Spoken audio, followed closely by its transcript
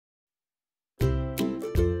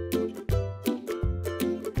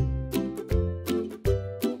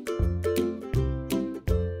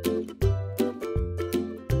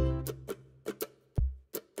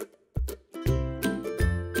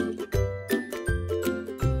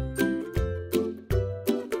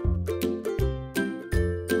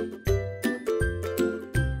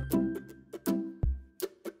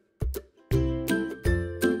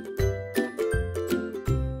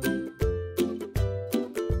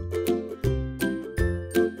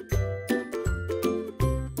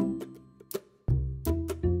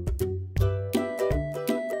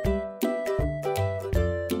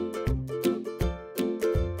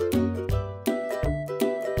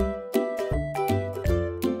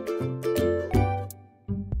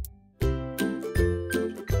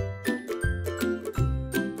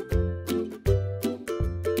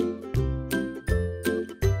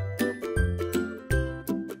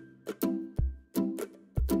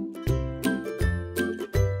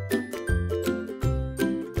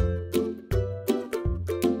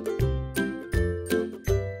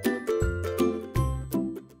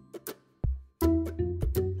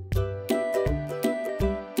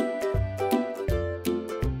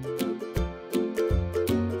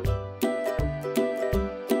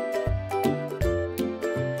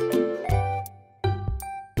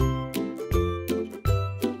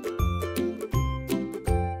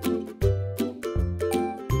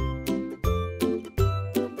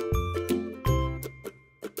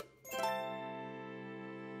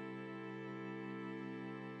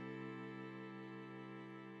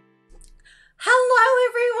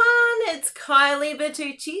Kylie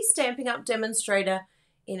Bertucci, Stampin' Up demonstrator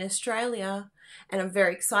in Australia. And I'm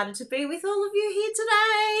very excited to be with all of you here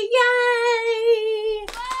today. Yay!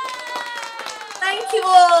 Thank you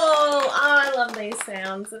all. Oh, I love these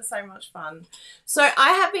sounds. They're so much fun. So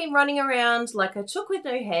I have been running around like a chook with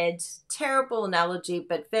no head. Terrible analogy,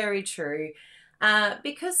 but very true.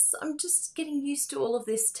 Because I'm just getting used to all of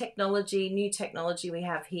this technology, new technology we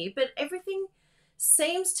have here, but everything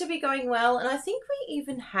seems to be going well. And I think we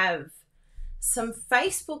even have some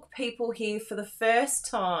Facebook people here for the first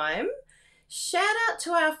time. Shout out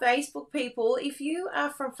to our Facebook people. If you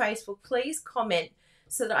are from Facebook, please comment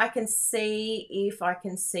so that I can see if I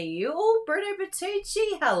can see you. Oh, Bruno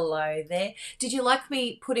Bertucci, hello there. Did you like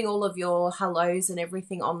me putting all of your hellos and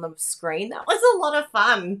everything on the screen? That was a lot of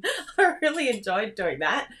fun. I really enjoyed doing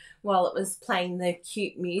that while it was playing the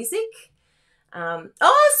cute music.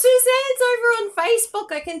 Oh, Suzanne's over on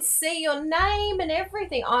Facebook. I can see your name and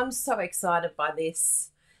everything. I'm so excited by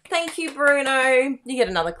this. Thank you, Bruno. You get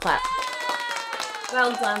another clap.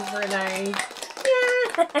 Well done, Bruno.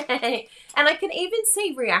 Yay! And I can even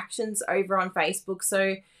see reactions over on Facebook.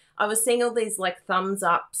 So I was seeing all these like thumbs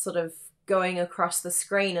up sort of going across the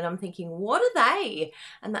screen and I'm thinking, what are they?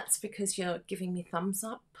 And that's because you're giving me thumbs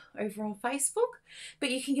up over on Facebook.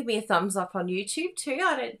 But you can give me a thumbs up on YouTube too.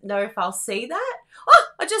 I don't know if I'll see that. Oh,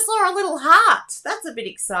 I just saw a little heart. That's a bit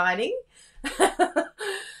exciting.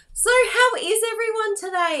 So how is everyone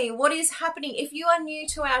today? What is happening? If you are new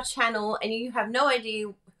to our channel and you have no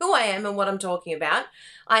idea who I am and what I'm talking about,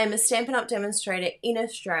 I am a Stampin' Up demonstrator in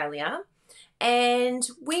Australia and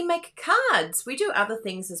we make cards. We do other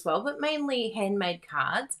things as well, but mainly handmade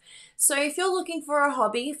cards. So if you're looking for a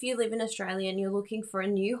hobby, if you live in Australia and you're looking for a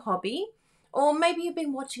new hobby, or maybe you've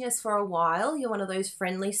been watching us for a while, you're one of those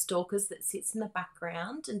friendly stalkers that sits in the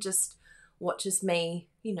background and just watches me,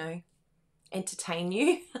 you know, entertain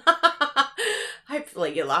you.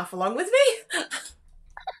 Hopefully you laugh along with me.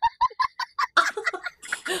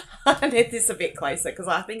 I need this a bit closer because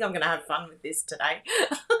I think I'm going to have fun with this today.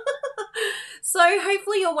 So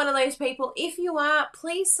hopefully you're one of those people. If you are,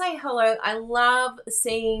 please say hello. I love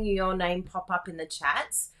seeing your name pop up in the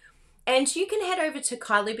chats. And you can head over to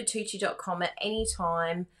kyliebertucci.com at any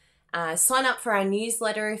time. Sign up for our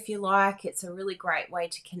newsletter if you like. It's a really great way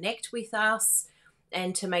to connect with us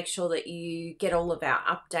and to make sure that you get all of our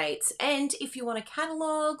updates. And if you want a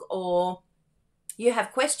catalogue or you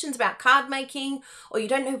have questions about card making or you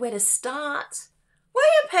don't know where to start, we're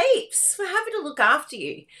your peeps. We're happy to look after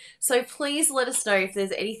you. So please let us know if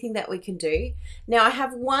there's anything that we can do. Now I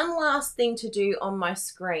have one last thing to do on my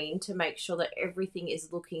screen to make sure that everything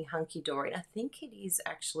is looking hunky-dory. And I think it is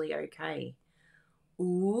actually okay.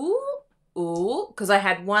 Ooh, because I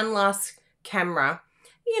had one last camera.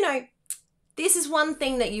 You know, this is one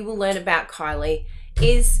thing that you will learn about Kylie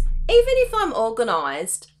is even if I'm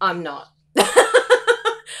organised, I'm not.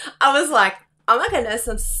 I was like, oh my goodness,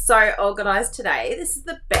 I'm so organised today. This is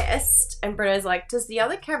the best. And Bruno's like, does the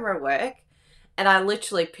other camera work? And I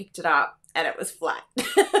literally picked it up and it was flat.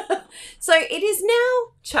 So it is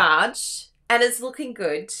now charged and it's looking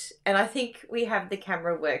good. And I think we have the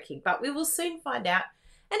camera working, but we will soon find out.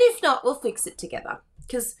 And if not, we'll fix it together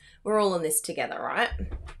because we're all in this together, right?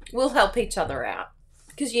 We'll help each other out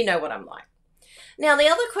because you know what I'm like. Now, the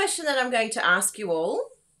other question that I'm going to ask you all,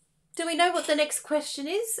 do we know what the next question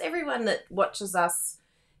is? Everyone that watches us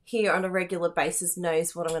here on a regular basis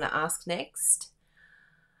knows what I'm going to ask next.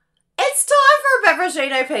 It's time for a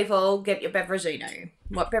beveragino, people. Get your beveragino.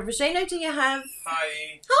 What beveragino do you have?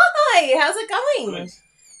 Hi. Hi, how's it going? Good.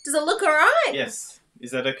 Does it look all right? Yes.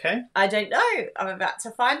 Is that okay? I don't know. I'm about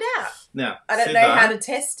to find out. Now, I don't know how to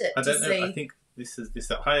test it. I don't know. See. I think this is this.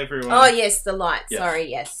 Hi, everyone. Oh, yes, the light. Yes. Sorry,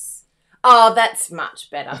 yes. Oh, that's much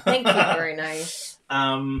better. Thank you, Bruno.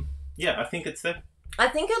 Yeah, I think it's there. I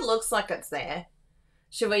think it looks like it's there.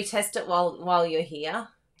 Should we test it while you're here?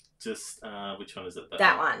 Just, which one is it?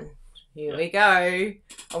 That one. Here we go.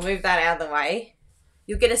 I'll move that out of the way.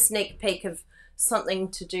 You'll get a sneak peek of something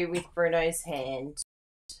to do with Bruno's hand.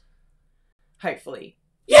 Hopefully.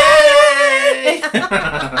 Yay!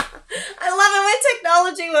 I love it when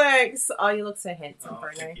technology works. Oh, you look so handsome,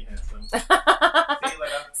 Bruno. Thank you, handsome.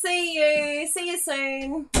 See you later. See you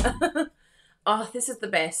soon. Oh, this is the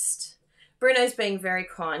best. Bruno's being very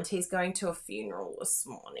kind. He's going to a funeral this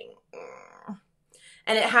morning.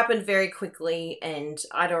 And it happened very quickly and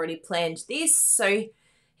I'd already planned this. So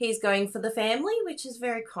he's going for the family, which is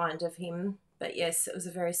very kind of him. But yes, it was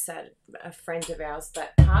a very sad friend of ours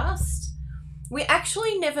that passed. We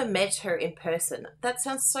actually never met her in person. That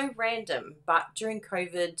sounds so random, but during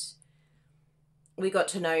COVID, we got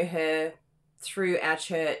to know her through our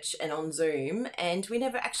church and on Zoom, and we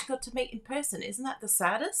never actually got to meet in person. Isn't that the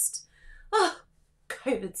saddest? Oh,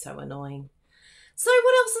 COVID's so annoying. So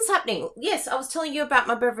what else is happening? Yes, I was telling you about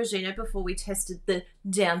my Beveragino before we tested the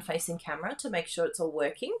down-facing camera to make sure it's all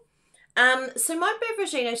working. So my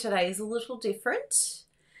Beveragino today is a little different,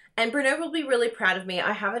 and Bruno will be really proud of me.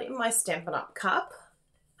 I have it in my Stampin' Up cup.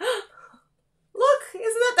 Look,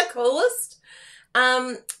 isn't that the coolest?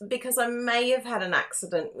 Because I may have had an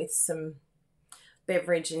accident with some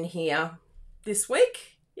beverage in here this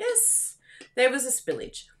week. Yes, there was a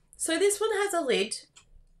spillage. So this one has a lid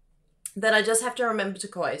that I just have to remember to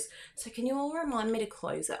close. So can you all remind me to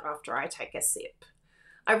close it after I take a sip?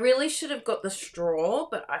 I really should have got the straw,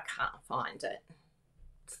 but I can't find it.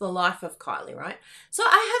 It's the life of Kylie, right? So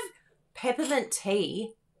I have peppermint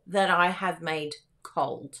tea that I have made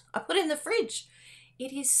cold. I put it in the fridge.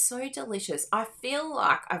 It is so delicious. I feel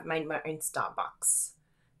like I've made my own Starbucks,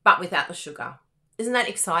 but without the sugar. Isn't that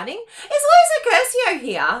exciting? Is Lisa Curcio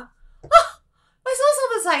here? Oh, I saw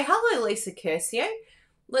someone say, hello, Lisa Curcio.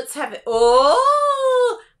 Let's have it.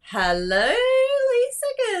 Oh, hello, Lisa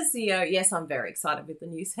Curcio. Yes, I'm very excited with the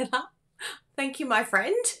new setup. Thank you, my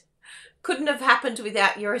friend. Couldn't have happened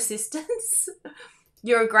without your assistance.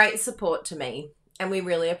 You're a great support to me, and we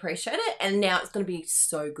really appreciate it. And now it's going to be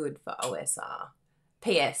so good for OSR.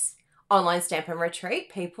 P.S. Online Stampin' Retreat,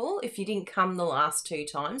 people, if you didn't come the last 2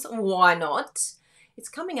 times, why not? It's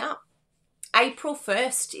coming up. April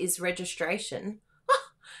 1st is registration.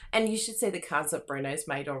 And you should see the cards that Bruno's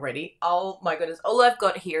made already. Oh my goodness. All I've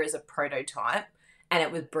got here is a prototype, and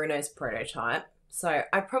it was Bruno's prototype. So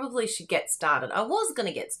I probably should get started. I was going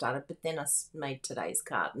to get started, but then I made today's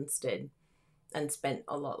card instead and spent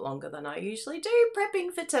a lot longer than I usually do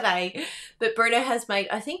prepping for today. But Bruno has made,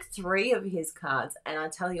 I think, 3 of his cards, and I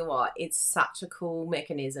tell you what, it's such a cool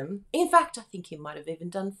mechanism. In fact, I think he might have even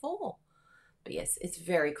done 4. But yes, it's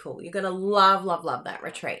very cool. You're going to love, love, love that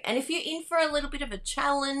retreat. And if you're in for a little bit of a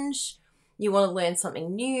challenge, you want to learn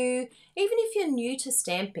something new, even if you're new to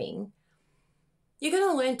stamping, you're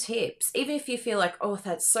going to learn tips. Even if you feel like, oh,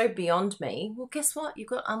 that's so beyond me, well, guess what? You've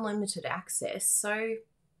got unlimited access. So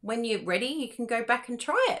when you're ready, you can go back and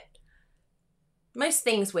try it. Most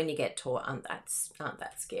things when you get taught aren't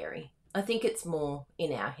that scary. I think it's more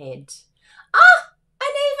in our head. Ah,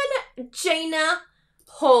 and even Gina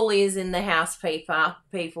Hawley is in the house,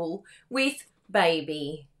 people, with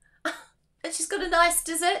baby. And she's got a nice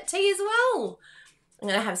dessert tea as well. I'm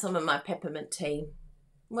going to have some of my peppermint tea.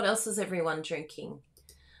 What else is everyone drinking?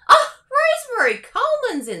 Oh, Rosemary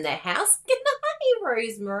Coleman's in the house. Good night,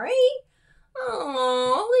 Rosemary.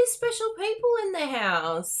 Oh, all these special people in the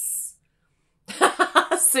house.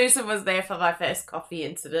 Susan was there for my first coffee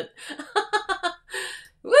incident.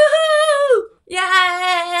 Woohoo!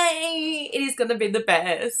 Yay! It is going to be the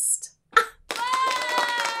best.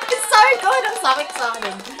 It's so good. I'm so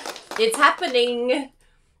excited. It's happening.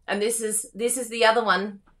 And this is the other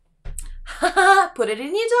one. Put it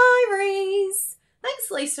in your diaries.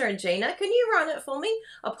 Thanks, Lisa and Gina. Can you run it for me?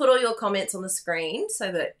 I'll put all your comments on the screen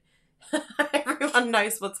so that everyone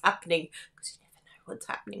knows what's happening. Because you never know what's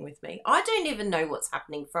happening with me. I don't even know what's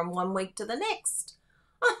happening from one week to the next.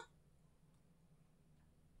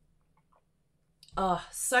 Oh,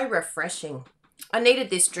 so refreshing. I needed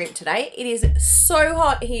this drink today. It is so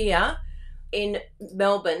hot here in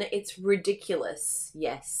Melbourne. It's ridiculous.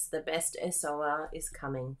 Yes, the best SOR is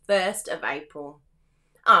coming. 1st of April.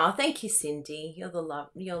 Oh, thank you, Cindy. You're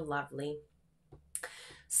lovely.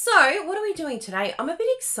 So, what are we doing today? I'm a bit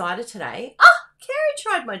excited today. Oh, Carrie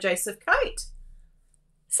tried my Joseph coat.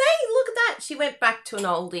 See, look at that. She went back to an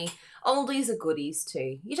oldie. Oldies are goodies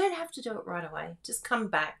too. You don't have to do it right away. Just come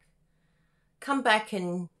back. Come back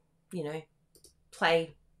and, you know,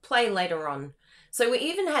 play later on. So we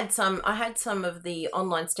even had I had some of the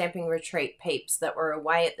online stamping retreat peeps that were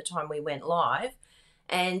away at the time we went live,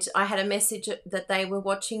 and I had a message that they were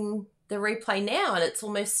watching the replay now, and it's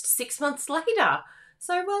almost 6 months later.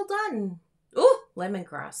 So well done. Oh,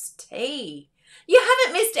 lemongrass tea. You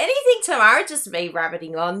haven't missed anything tomorrow, just me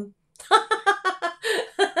rabbiting on.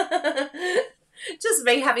 Just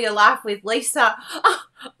me having a laugh with Lisa. Oh,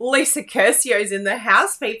 Lisa Curcio's in the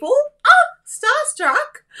house, people. Oh,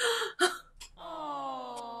 starstruck.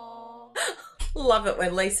 Aww. Love it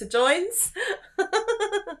when Lisa joins.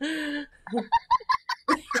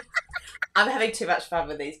 I'm having too much fun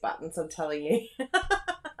with these buttons, I'm telling you.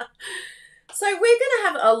 So we're going to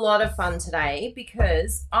have a lot of fun today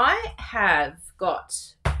because I have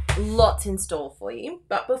got lots in store for you.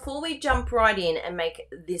 But before we jump right in and make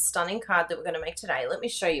this stunning card that we're going to make today, let me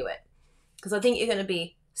show you it. Because I think you're going to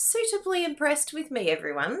be suitably impressed with me,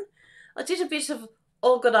 everyone. I did a bit of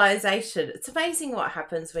organization. It's amazing what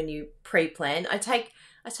happens when you pre-plan. I take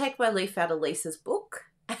my leaf out of Lisa's book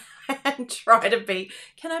and try to be,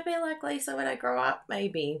 can I be like Lisa when I grow up?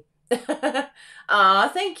 Maybe.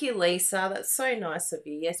 Thank you, Lisa. That's so nice of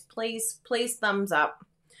you. Yes, please thumbs up.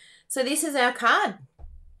 So this is our card.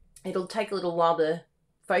 It'll take a little while to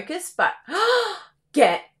focus, but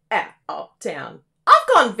get out of town.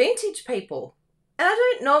 I've gone vintage, people. And I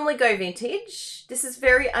don't normally go vintage. This is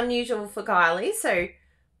very unusual for Kylie, so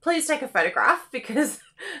please take a photograph because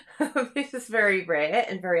this is very rare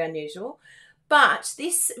and very unusual. But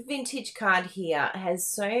this vintage card here has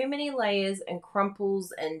so many layers and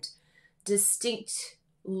crumples and distinct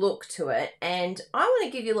look to it. And I want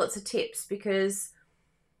to give you lots of tips because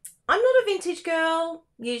I'm not a vintage girl.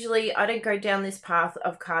 Usually I don't go down this path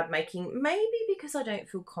of card making, maybe because I don't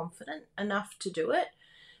feel confident enough to do it.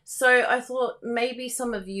 So I thought maybe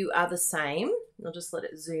some of you are the same. I'll just let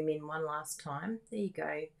it zoom in one last time. There you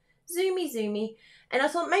go. Zoomy, zoomy. And I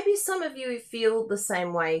thought maybe some of you feel the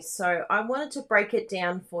same way. So I wanted to break it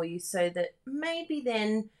down for you so that maybe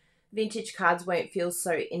then vintage cards won't feel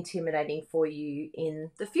so intimidating for you in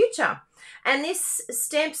the future. And this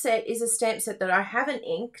stamp set is a stamp set that I haven't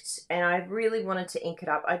inked, and I really wanted to ink it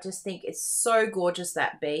up. I just think it's so gorgeous,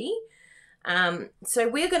 that bee. So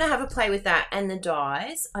we're going to have a play with that and the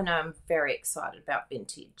dies. I know I'm very excited about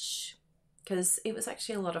vintage because it was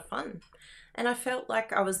actually a lot of fun. And I felt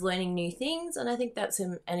like I was learning new things, and I think that's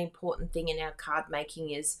an important thing in our card making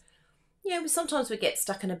is, you know, sometimes we get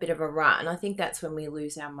stuck in a bit of a rut, and I think that's when we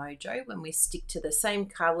lose our mojo, when we stick to the same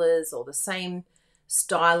colours or the same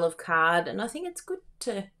style of card. And I think it's good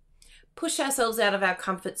to push ourselves out of our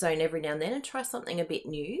comfort zone every now and then and try something a bit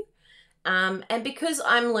new. And because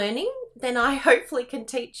I'm learning, then I hopefully can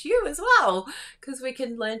teach you as well, because we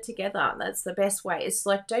can learn together. That's the best way. It's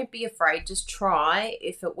like, don't be afraid, just try.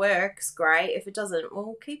 If it works, great. If it doesn't,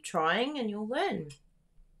 well, keep trying and you'll learn.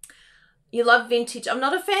 You love vintage. I'm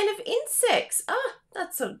not a fan of insects.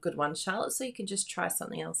 That's a good one, Charlotte. So you can just try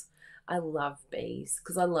something else. I love bees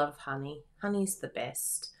because I love honey. Honey's the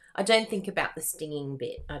best. I don't think about the stinging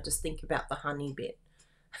bit. I just think about the honey bit.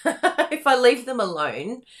 If I leave them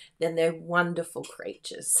alone, then they're wonderful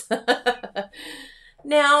creatures.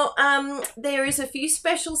 Now, there is a few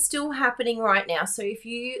specials still happening right now. So if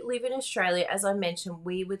you live in Australia, as I mentioned,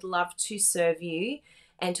 we would love to serve you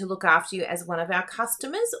and to look after you as one of our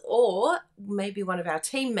customers or maybe one of our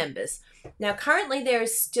team members. Now, currently there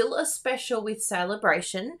is still a special with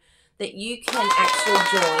Celebration that you can actually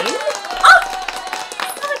join.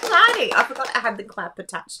 I forgot I had the clap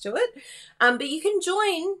attached to it. But you can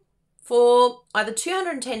join for either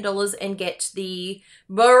 $210 and get the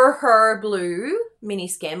Burr Blue mini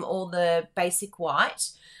skem or the basic white,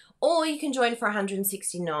 or you can join for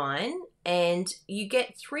 $169 and you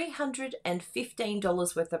get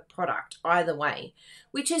 $315 worth of product either way,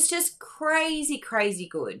 which is just crazy, crazy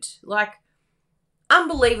good. Like,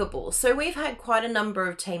 unbelievable. So we've had quite a number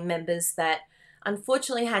of team members that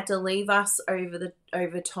unfortunately had to leave us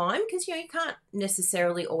over time because, you know, you can't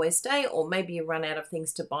necessarily always stay, or maybe you run out of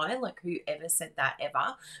things to buy. Like, whoever said that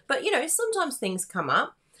ever? But, you know, sometimes things come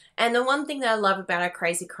up. And the one thing that I love about our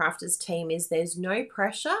Crazy Crafters team is there's no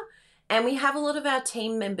pressure, and we have a lot of our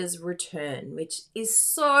team members return, which is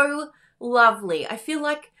so lovely. I feel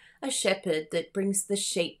like a shepherd that brings the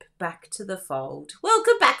sheep back to the fold.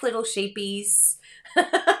 Welcome back, little sheepies.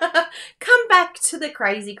 Come back to the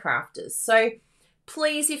Crazy Crafters. So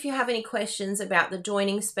please, if you have any questions about the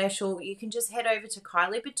joining special, you can just head over to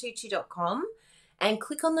kyliebertucci.com and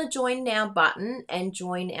click on the Join Now button and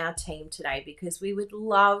join our team today, because we would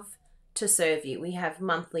love to serve you. We have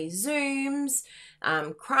monthly Zooms,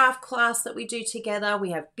 craft class that we do together.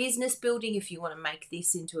 We have business building if you want to make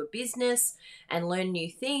this into a business and learn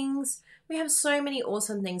new things. We have so many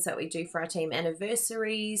awesome things that we do for our team.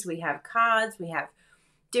 Anniversaries, we have cards, we have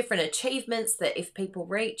different achievements that if people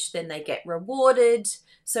reach, then they get rewarded.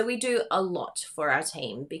 So we do a lot for our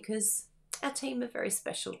team because our team are very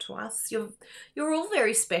special to us. You're all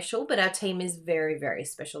very special, but our team is very, very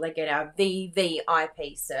special. They get our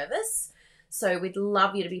VVIP service. So we'd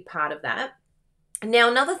love you to be part of that. Now,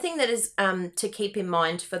 another thing that is to keep in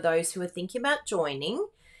mind for those who are thinking about joining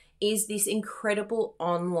is this incredible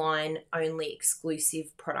online only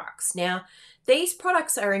exclusive products. Now, these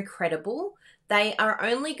products are incredible. They are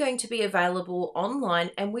only going to be available online,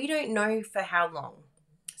 and we don't know for how long.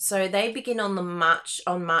 So they begin on March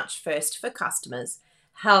 1st for customers.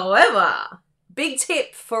 However, big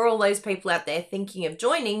tip for all those people out there thinking of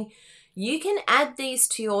joining, you can add these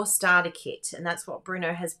to your starter kit. And that's what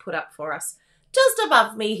Bruno has put up for us just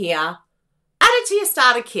above me here. Add it to your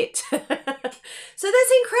starter kit. So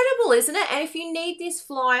that's incredible, isn't it? And if you need this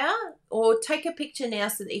flyer, or take a picture now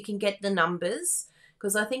so that you can get the numbers,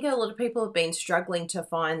 because I think a lot of people have been struggling to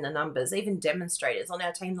find the numbers, even demonstrators on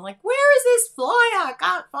our team. They're like, where is this flyer? I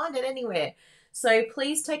can't find it anywhere. So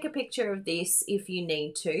please take a picture of this if you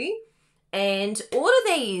need to, and order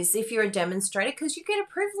these if you're a demonstrator, because you get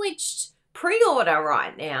a privileged pre-order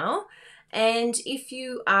right now. And if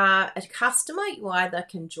you are a customer, you either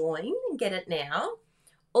can join and get it now,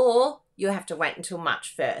 or you have to wait until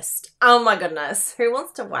March 1st. Oh my goodness, who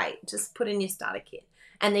wants to wait? Just put in your starter kit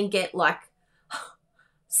and then get like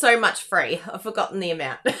so much free. I've forgotten the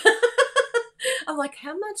amount. I'm like,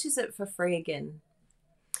 how much is it for free again?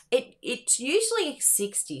 It's usually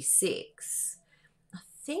 66. I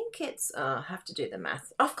think it's I have to do the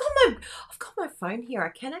math. I've got my phone here.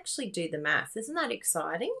 I can actually do the math. Isn't that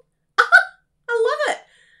exciting? I love it.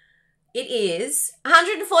 It is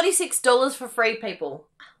 $146 for free, people.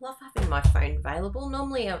 I love having my phone available.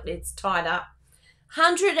 Normally it's tied up.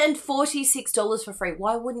 $146 for free.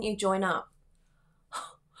 Why wouldn't you join up?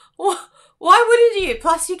 Why wouldn't you?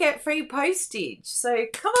 Plus you get free postage. So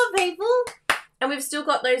come on, people. And we've still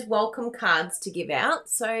got those welcome cards to give out.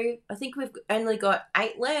 So I think we've only got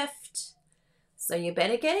 8 left. So you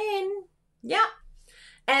better get in. Yeah.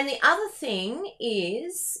 And the other thing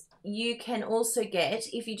is, you can also get,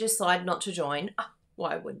 if you decide not to join,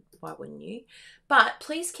 why wouldn't you? But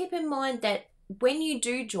please keep in mind that when you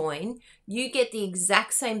do join, you get the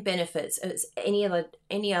exact same benefits as any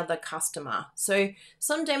other customer. So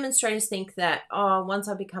some demonstrators think that, oh, once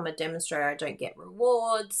I become a demonstrator, I don't get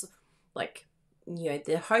rewards, like, you know,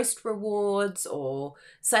 the host rewards or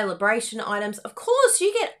celebration items. Of course,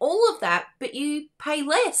 you get all of that, but you pay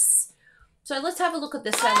less. So let's have a look at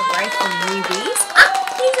the celebration newbies.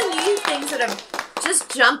 These are new things that have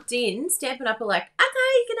just jumped in. Stampin' Up! Are like,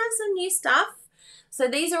 okay, you can have some new stuff. So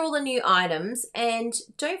these are all the new items. And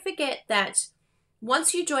don't forget that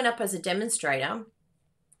once you join up as a demonstrator,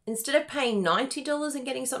 instead of paying $90 and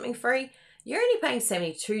getting something free, you're only paying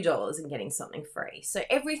 $72 and getting something free. So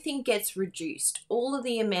everything gets reduced. All of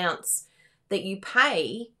the amounts that you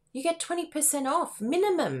pay, you get 20% off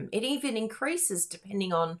minimum. It even increases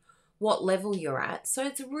depending on what level you're at. So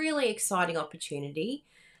it's a really exciting opportunity.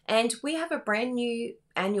 And we have a brand new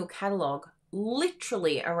annual catalog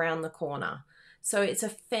literally around the corner. So it's a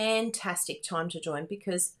fantastic time to join,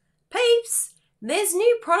 because peeps, there's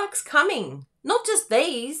new products coming. Not just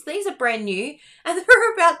these are brand new and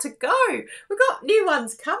they're about to go. We've got new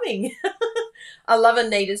ones coming. I love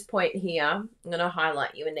Anita's point here. I'm going to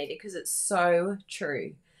highlight you, Anita, because it's so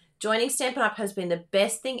true. Joining Stampin' Up! Has been the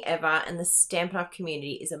best thing ever, and the Stampin' Up!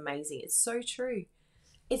 Community is amazing. It's so true.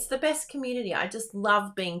 It's the best community. I just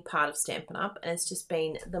love being part of Stampin' Up! And it's just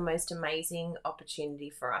been the most amazing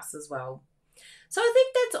opportunity for us as well. So I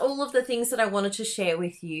think that's all of the things that I wanted to share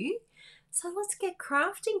with you. So let's get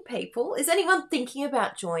crafting, people. Is anyone thinking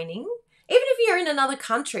about joining? Even if you're in another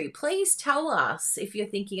country, please tell us if you're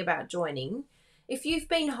thinking about joining. If you've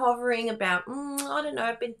been hovering about, I don't know,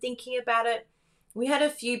 I've been thinking about it. We had a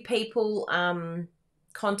few people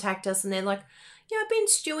contact us and they're like, yeah, I've been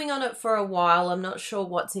stewing on it for a while. I'm not sure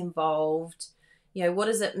what's involved. You know, what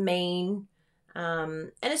does it mean?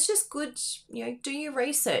 And it's just good, you know, do your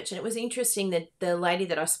research. And it was interesting that the lady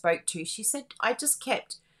that I spoke to, she said, I just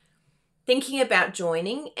kept thinking about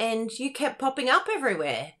joining and you kept popping up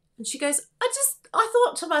everywhere. And she goes, I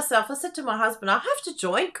thought to myself, I said to my husband, I have to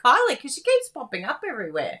join Kylie because she keeps popping up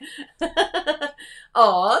everywhere.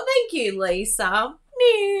 Oh, thank you, Lisa.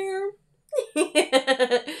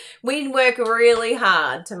 We work really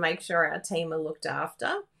hard to make sure our team are looked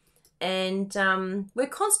after. And we're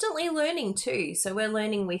constantly learning too. So we're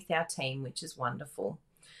learning with our team, which is wonderful.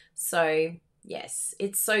 So, yes,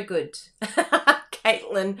 it's so good.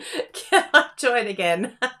 Caitlin, can I join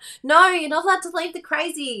again? No, you're not allowed to leave the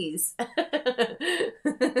crazies.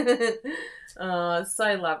 Oh,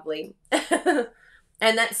 so lovely.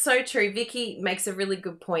 And that's so true. Vicky makes a really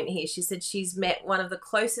good point here. She said she's met one of the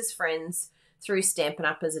closest friends through Stampin'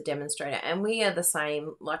 Up! As a demonstrator. And we are the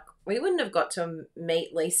same. Like, we wouldn't have got to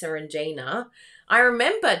meet Lisa and Gina. I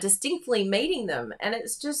remember distinctly meeting them. And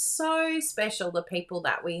it's just so special, the people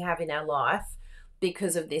that we have in our life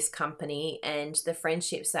because of this company and the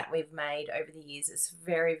friendships that we've made over the years. It's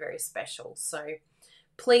very, very special. So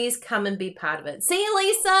please come and be part of it. See you,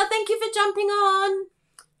 Lisa. Thank you for jumping on.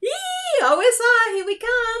 Yee! OSR, here we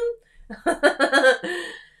come.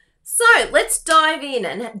 So let's dive in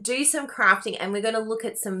and do some crafting, and we're going to look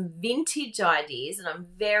at some vintage ideas, and I'm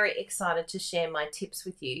very excited to share my tips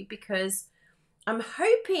with you because I'm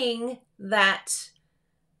hoping that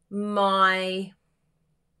my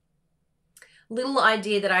little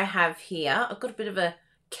idea that I have here. I've got a bit of a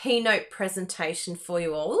keynote presentation for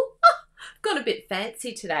you all. I've got a bit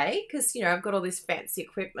fancy today because, you know, I've got all this fancy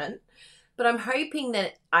equipment. But I'm hoping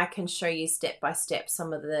that I can show you step by step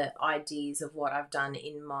some of the ideas of what I've done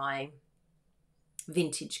in my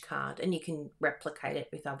vintage card, and you can replicate it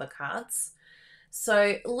with other cards.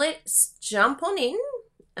 So let's jump on in.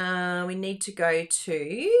 We need to go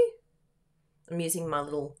to, I'm using my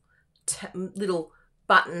little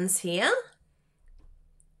buttons here.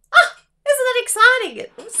 Ah, isn't that exciting?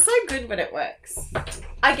 It's so good when it works.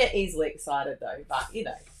 I get easily excited though, but you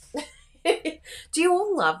know. Do you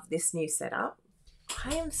all love this new setup?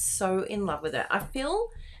 I am so in love with it. I feel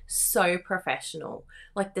so professional.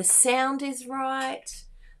 Like the sound is right.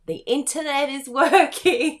 The internet is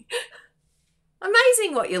working.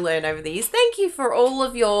 Amazing what you learn over the years. Thank you for all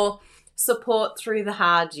of your support through the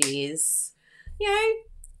hard years. You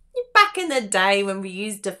know, back in the day when we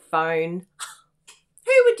used a phone.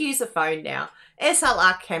 Who would use a phone now?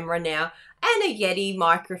 SLR camera now and a Yeti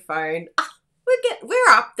microphone.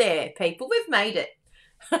 We're up there, people. We've made it.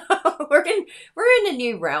 we're in a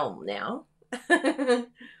new realm now.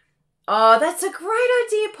 Oh, that's a great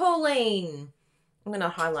idea, Pauline. I'm going to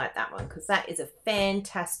highlight that one because that is a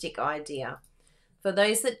fantastic idea. For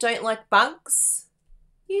those that don't like bugs,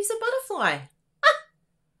 use a butterfly.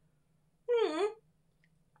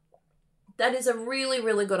 That is a really,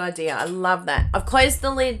 really good idea. I love that. I've closed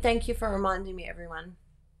the lid. Thank you for reminding me, everyone.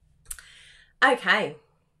 Okay.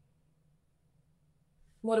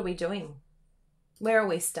 What are we doing? Where are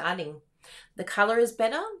we starting? The colour is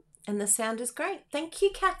better and the sound is great. Thank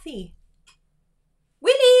you, Kathy.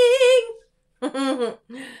 Winning!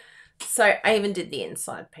 So I even did the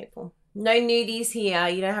inside, people. No nudies here.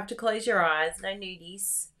 You don't have to close your eyes. No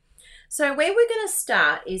nudies. So where we're going to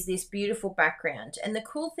start is this beautiful background. And the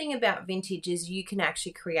cool thing about vintage is you can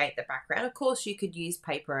actually create the background. Of course, you could use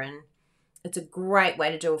paper, and it's a great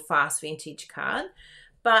way to do a fast vintage card.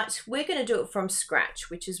 But we're going to do it from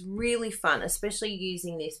scratch, which is really fun, especially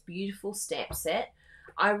using this beautiful stamp set.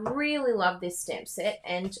 I really love this stamp set.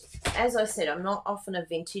 And as I said, I'm not often a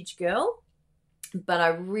vintage girl, but I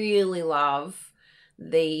really love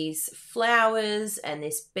these flowers and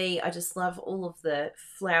this bee. I just love all of the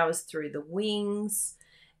flowers through the wings.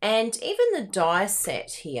 And even the die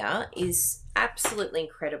set here is absolutely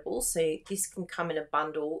incredible. So this can come in a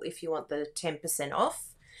bundle if you want the 10% off.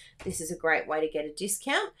 This is a great way to get a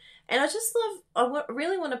discount. And I just love,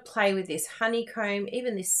 really want to play with this honeycomb,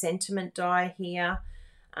 even this sentiment die here.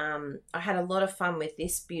 I had a lot of fun with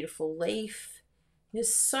this beautiful leaf.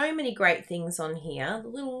 There's so many great things on here. The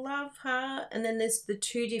little love heart. And then there's the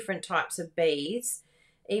two different types of bees.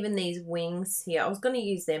 Even these wings here. I was going to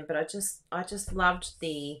use them, but I just loved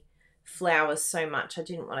the flowers so much. I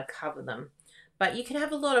didn't want to cover them. But you can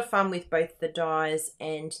have a lot of fun with both the dies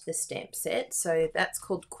and the stamp set. So that's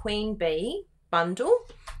called Queen Bee Bundle.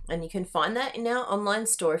 And you can find that in our online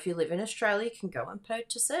store. If you live in Australia, you can go and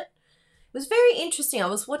purchase it. It was very interesting. I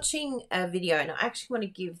was watching a video, and I actually want to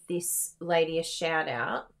give this lady a shout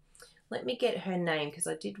out. Let me get her name because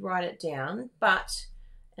I did write it down.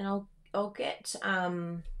 And I'll get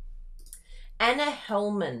Anna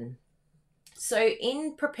Hellman. So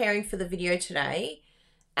in preparing for the video today,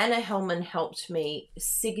 Anna Hellman helped me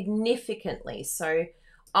significantly. So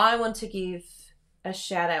I want to give a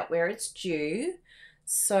shout out where it's due.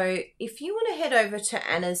 So if you want to head over to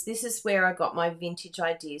Anna's, this is where I got my vintage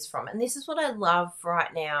ideas from. And this is what I love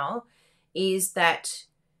right now, is that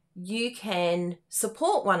you can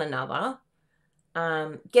support one another,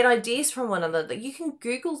 get ideas from one another, that you can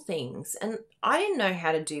Google things. And I didn't know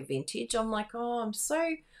how to do vintage. I'm like, oh,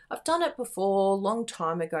 I've done it before, a long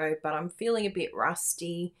time ago, but I'm feeling a bit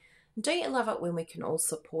rusty. Don't you love it when we can all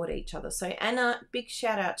support each other? So Anna, big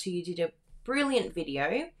shout out to you. You did a brilliant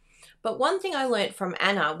video. But one thing I learned from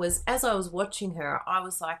Anna was, as I was watching her, I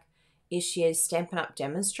was like, is she a Stampin' Up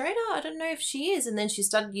demonstrator? I don't know if she is. And then she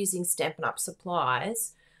started using Stampin' Up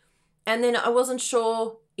supplies. And then I wasn't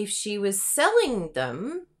sure if she was selling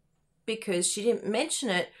them because she didn't mention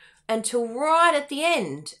it until right at the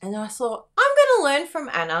end. And I thought, I'm going to learn from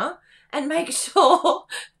Anna and make sure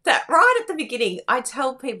that right at the beginning I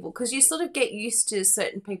tell people, because you sort of get used to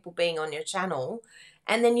certain people being on your channel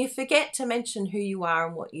and then you forget to mention who you are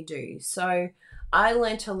and what you do. So I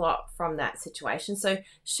learnt a lot from that situation. So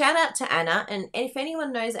shout out to Anna. And if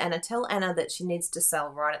anyone knows Anna, tell Anna that she needs to sell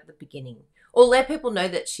right at the beginning, or let people know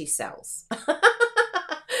that she sells. Because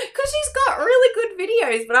she's got really good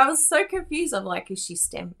videos, but I was so confused. I'm like, is she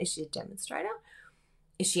a demonstrator?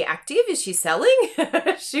 Is she active? Is she selling?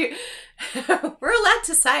 We're allowed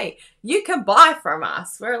to say, you can buy from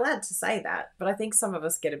us. We're allowed to say that. But I think some of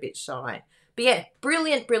us get a bit shy. But yeah,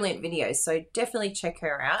 brilliant, brilliant videos. So definitely check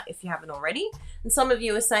her out if you haven't already. And some of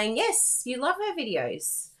you are saying, yes, you love her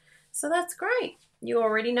videos. So that's great. You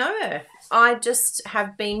already know her. I just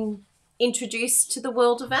have been introduced to the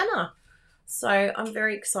world of Anna. So I'm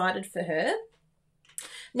very excited for her.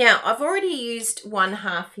 Now, I've already used one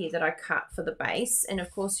half here that I cut for the base. And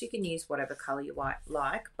of course, you can use whatever color you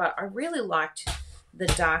like. But I really liked the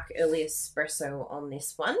dark early espresso on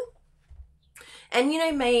this one. And you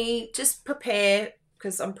know me, just prepare,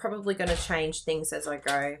 because I'm probably going to change things as I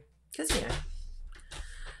go. Because, you know,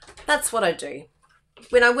 that's what I do.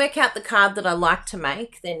 When I work out the card that I like to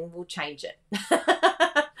make, then we'll change it.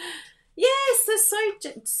 Yes,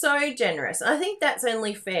 they're so generous. I think that's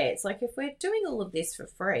only fair. It's like if we're doing all of this for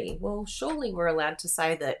free, well, surely we're allowed to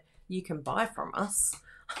say that you can buy from us.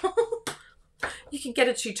 You can get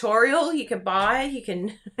a tutorial, you can buy, you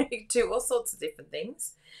can do all sorts of different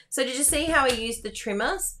things. So did you see how I used the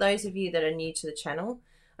trimmers? Those of you that are new to the channel,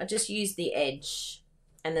 I just used the edge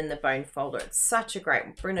and then the bone folder. It's such a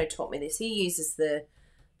great, Bruno taught me this. He uses the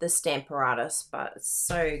Stamparatus, but it's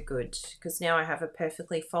so good because now I have a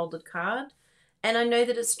perfectly folded card and I know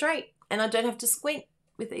that it's straight and I don't have to squint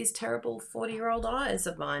with these terrible 40-year-old eyes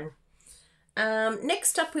of mine.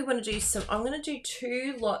 Next up, we want to do I'm going to do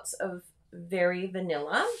 2 lots of Very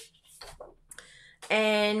Vanilla,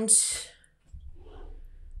 and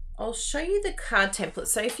I'll show you the card templates.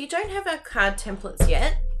 So if you don't have our card templates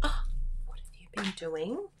yet, what have you been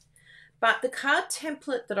doing? But the card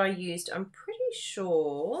template that I used, I'm pretty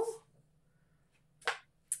sure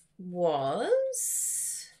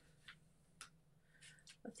was,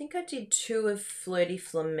 I think I did 2 of Flirty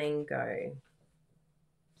Flamingo.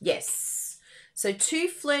 Yes. So 2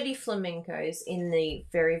 Flirty Flamingos in the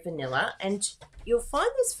Very Vanilla. And you'll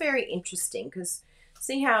find this very interesting because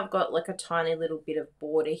see how I've got like a tiny little bit of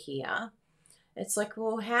border here? It's like,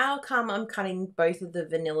 well, how come I'm cutting both of the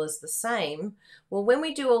vanillas the same? Well, when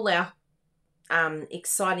we do all our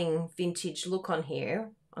exciting vintage look on here,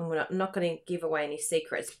 I'm not going to give away any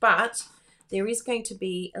secrets, but there is going to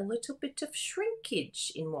be a little bit of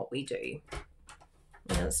shrinkage in what we do.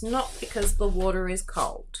 Now, it's not because the water is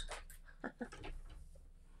cold.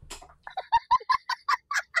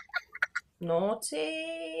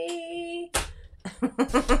 Naughty.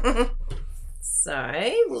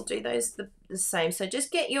 So we'll do those the same. So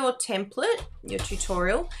just get your template, your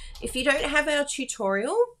tutorial. If you don't have our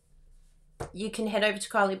tutorial, you can head over to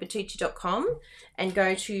kyliebertucci.com and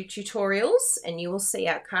go to tutorials and you will see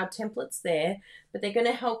our card templates there, but they're going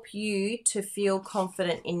to help you to feel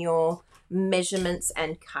confident in your measurements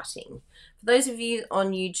and cutting. For those of you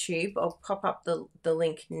on YouTube, I'll pop up the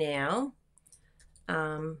link now.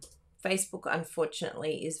 Facebook,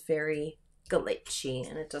 unfortunately, is very glitchy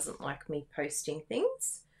and it doesn't like me posting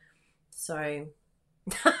things. So,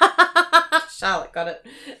 Charlotte got it.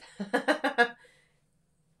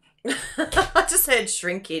 I just heard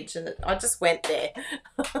shrinkage and I just went there.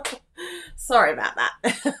 Sorry about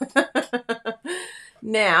that.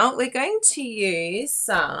 Now, we're going to use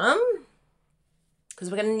some, because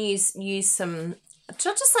we're going to use some, not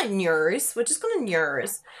just like Nurs, we're just going to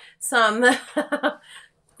Nurs some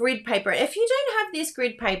grid paper. If you don't have this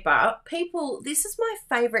grid paper, people, this is my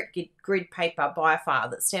favorite grid paper by far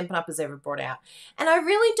that Stampin' Up has ever brought out. And I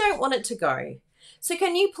really don't want it to go. So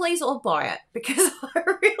can you please all buy it? Because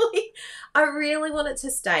I really want it to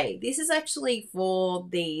stay. This is actually for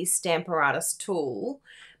the Stamparatus tool,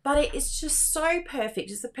 but it's just so perfect.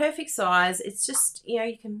 It's the perfect size. It's just, you know,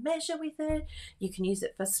 you can measure with it. You can use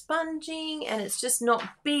it for sponging, and it's just not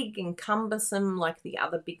big and cumbersome like the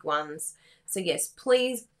other big ones. So yes,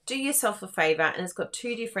 please do yourself a favor. And it's got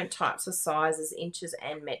 2 different types of sizes, inches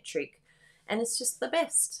and metric, and it's just the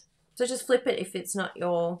best. So just flip it if it's not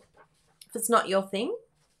your thing.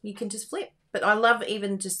 You can just flip. But I love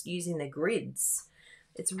even just using the grids.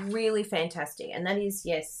 It's really fantastic, and that is,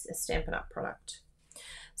 yes, a Stampin' Up product.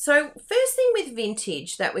 So first thing with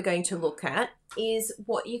vintage that we're going to look at is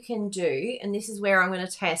what you can do, and this is where I'm going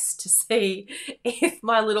to test to see if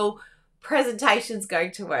my little presentation's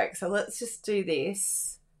going to work. So let's just do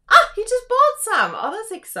this. Ah, you just bought some. Oh,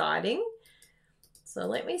 that's exciting. So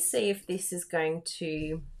let me see if this is going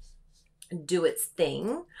to do its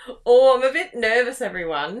thing. Oh, I'm a bit nervous,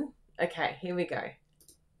 everyone. Okay, here we go.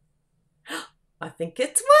 I think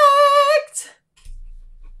it's worked.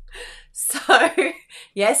 So,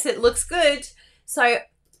 yes, it looks good. So,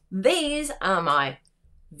 these are my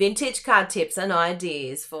vintage card tips and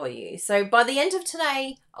ideas for you. So, by the end of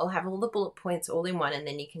today, I'll have all the bullet points all in one, and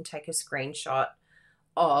then you can take a screenshot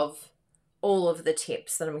of all of the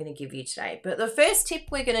tips that I'm going to give you today. But the first tip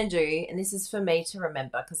we're going to do, and this is for me to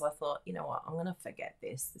remember because I thought, you know what, I'm going to forget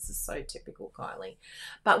this. This is so typical Kylie.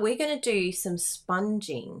 But we're going to do some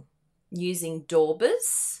sponging using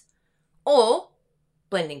daubers or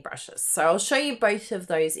blending brushes. So I'll show you both of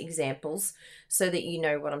those examples so that you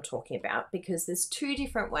know what I'm talking about, because there's two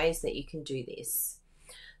different ways that you can do this.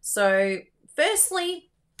 So firstly,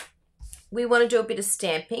 we want to do a bit of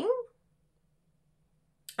stamping.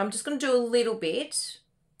 I'm just going to do a little bit,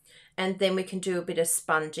 and then we can do a bit of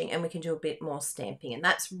sponging, and we can do a bit more stamping, and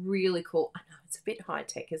that's really cool. I know, it's a bit high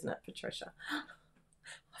tech, isn't it, Patricia?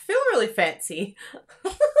 I feel really fancy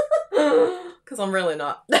because I'm really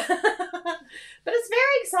not. But it's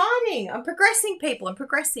very exciting. I'm progressing, people. I'm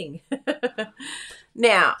progressing.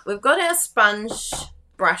 Now, we've got our sponge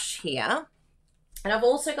brush here, and I've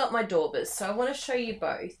also got my daubers, so I want to show you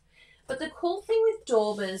both. But the cool thing with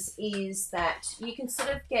daubers is that you can sort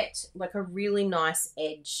of get like a really nice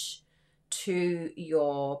edge to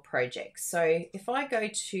your project. So if I go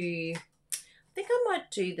to, I think I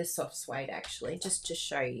might do the soft suede actually, just to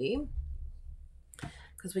show you,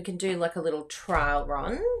 because we can do like a little trial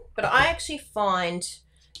run. But I actually find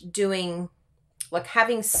doing, like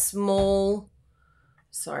having small,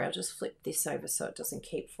 sorry, I'll just flip this over so it doesn't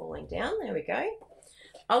keep falling down. There we go.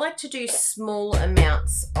 I like to do small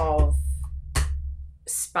amounts of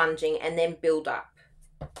sponging and then build up,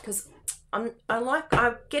 because I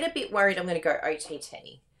get a bit worried I'm going to go OTT.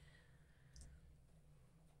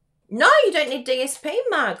 No, you don't need DSP,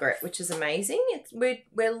 Margaret, which is amazing. We're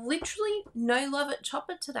literally no love at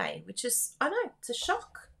Chopper today, which is, I know, it's a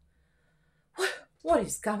shock. What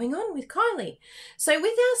is going on with Kylie? So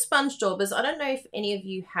with our sponge daubers, I don't know if any of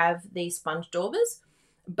you have these sponge daubers,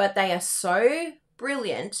 but they are so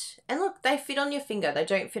brilliant. And look, they fit on your finger. They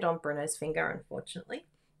don't fit on Bruno's finger, unfortunately.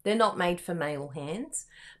 They're not made for male hands,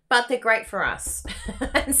 but they're great for us.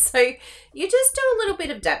 And so you just do a little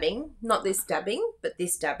bit of dabbing, not this dabbing, but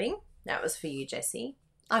this dabbing. That was for you, Jessie.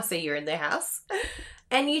 I see you're in the house.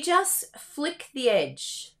 And you just flick the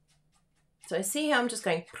edge. So see how I'm just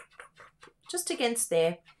going just against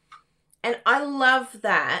there. And I love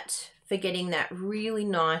that for getting that really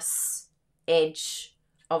nice edge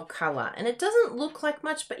of color. And it doesn't look like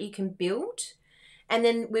much, but you can build. And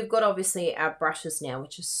then we've got obviously our brushes now,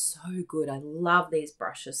 which is so good. I love these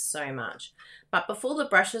brushes so much. But before the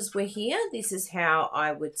brushes were here, this is how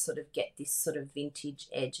I would sort of get this sort of vintage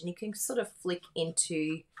edge. And you can sort of flick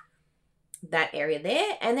into that area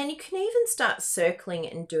there. And then you can even start circling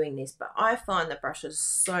and doing this. But I find the brushes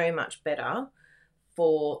so much better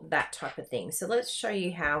for that type of thing. So let's show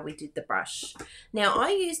you how we did the brush. Now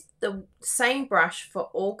I used the same brush for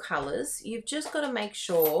all colors. You've just got to make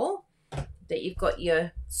sure that you've got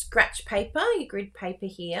your scratch paper, your grid paper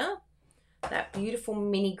here, that beautiful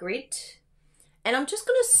mini grid. And I'm just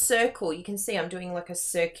going to circle. You can see I'm doing like a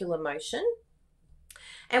circular motion.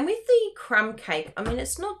 And with the crumb cake, I mean,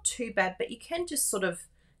 it's not too bad, but you can just sort of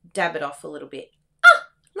dab it off a little bit. Ah,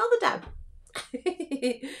 another dab.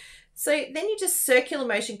 So then you just circular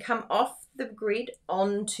motion, come off the grid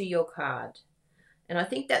onto your card. And I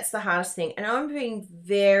think that's the hardest thing. And I'm being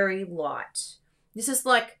very light. This is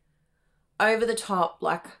like over the top,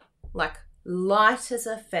 like light as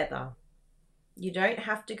a feather. You don't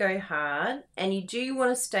have to go hard, and you do want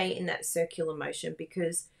to stay in that circular motion,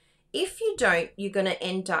 because if you don't, you're going to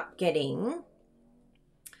end up getting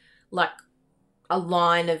like a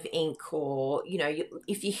line of ink, or, you know,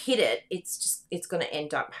 if you hit it, it's going to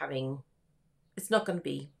end up having, it's not going to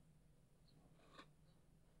be,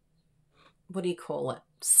 what do you call it?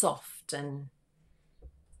 Soft, and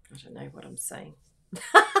I don't know what I'm saying.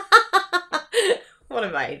 What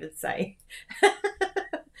am I even saying?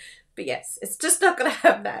 But yes, it's just not going to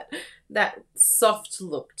have that soft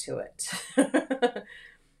look to it.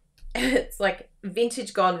 It's like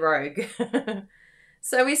vintage gone rogue.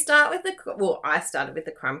 So we start with I started with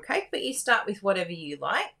the crumb cake, but you start with whatever you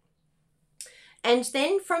like. And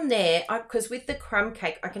then from there, because with the crumb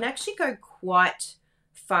cake, I can actually go quite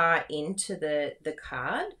far into the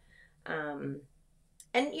card. And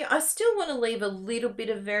yeah, I still want to leave a little bit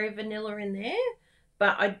of very vanilla in there,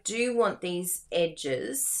 but I do want these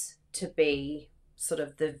edges to be sort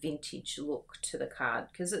of the vintage look to the card,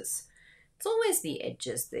 because it's always the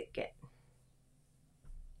edges that get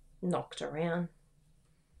knocked around.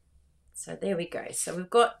 So there we go. So we've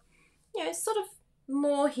got, you know, sort of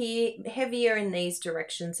more here, heavier in these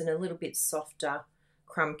directions, and a little bit softer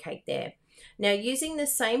crumb cake there. Now, using the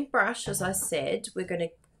same brush, as I said, we're going to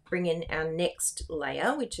bring in our next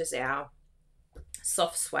layer, which is our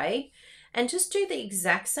soft suede, and just do the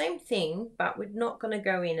exact same thing, but we're not going to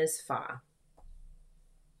go in as far.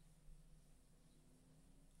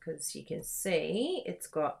 because you can see it's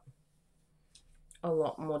got a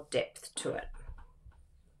lot more depth to it.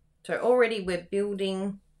 So already we're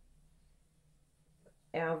building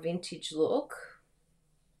our vintage look.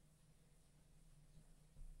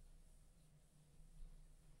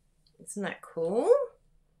 Isn't that cool?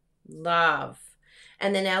 Love.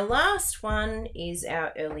 And then our last one is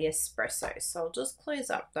our early espresso. So I'll just close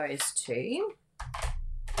up those two.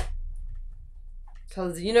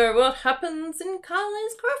 Because you know what happens in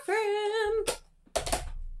Carly's craft room.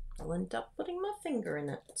 I'll end up putting my finger in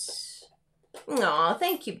it. Aw,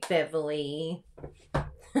 thank you, Beverly.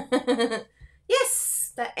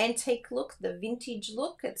 Yes, that antique look, the vintage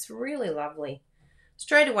look, it's really lovely.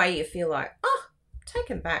 Straight away you feel like, oh,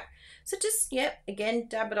 taken back. So just, yep, again,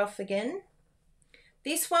 dab it off again.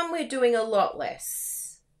 This one we're doing a lot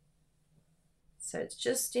less. So it's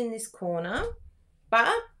just in this corner.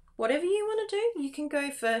 But whatever you want to do, you can go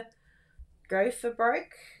for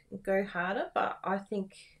broke, go harder. But I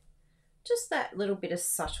think just that little bit of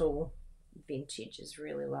subtle vintage is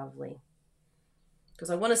really lovely. Because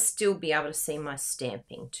I want to still be able to see my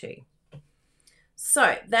stamping too.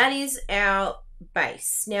 So that is our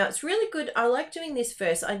base. Now it's really good. I like doing this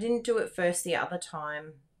first. I didn't do it first the other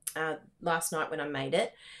time, last night when I made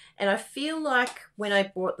it. And I feel like when I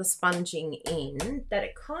brought the sponging in, that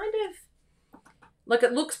it kind of, like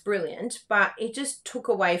it looks brilliant, but it just took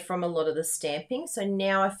away from a lot of the stamping. So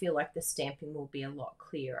now I feel like the stamping will be a lot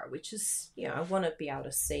clearer, which is, you know, I want to be able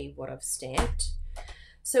to see what I've stamped.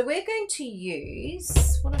 So we're going to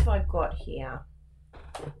use, what have I got here?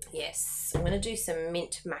 Yes, I'm going to do some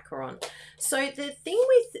mint macaron. So the thing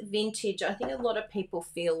with vintage, I think a lot of people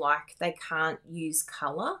feel like they can't use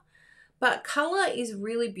colour, but colour is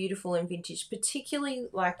really beautiful in vintage, particularly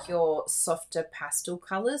like your softer pastel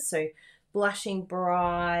colours. So Blushing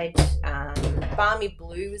Bride, Balmy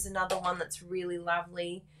Blue is another one that's really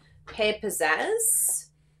lovely, Pear Pizzazz,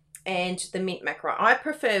 and the mint macaron. I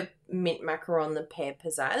prefer mint macaron than pear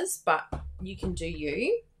pizzazz, but you can do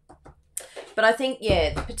you. But I think,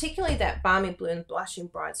 yeah, particularly that Balmy Blue and Blushing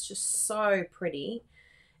Bride's just so pretty.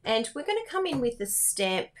 And we're going to come in with the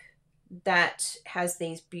stamp that has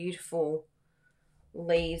these beautiful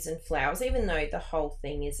leaves and flowers, even though the whole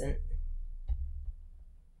thing isn't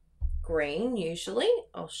green usually.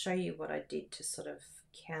 I'll show you what I did to sort of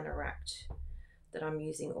counteract that I'm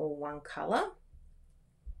using all one colour.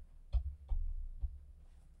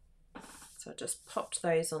 So I just popped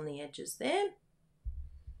those on the edges there.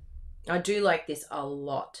 I do like this a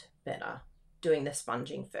lot better, doing the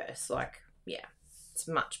sponging first. Like, yeah, it's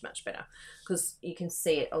much, much better because you can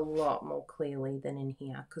see it a lot more clearly than in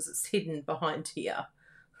here because it's hidden behind here.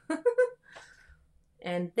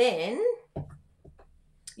 And then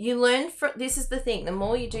you learn from, this is the thing, the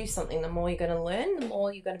more you do something, the more you're going to learn, the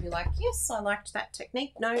more you're going to be like, yes, I liked that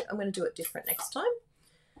technique. No, I'm going to do it different next time.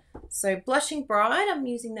 So Blushing Bride, I'm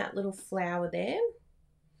using that little flower there.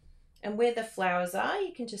 And where the flowers are,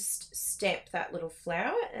 you can just stamp that little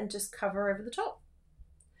flower and just cover over the top.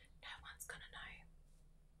 No one's going to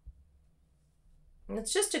know. And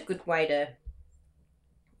it's just a good way to,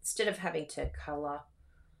 instead of having to colour,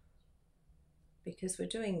 because we're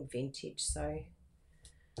doing vintage, so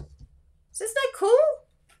isn't that cool?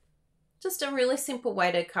 Just a really simple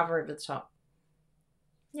way to cover over the top.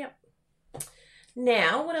 Yep.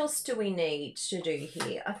 Now, what else do we need to do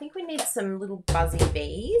here? I think we need some little buzzy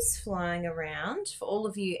bees flying around. For all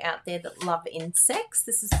of you out there that love insects,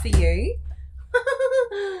 this is for you.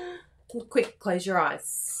 Quick, close your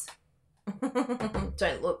eyes.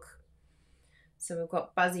 Don't look. So we've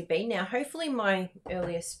got Buzzy Bee. Now, hopefully my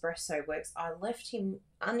early espresso works. I left him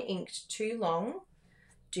uninked too long.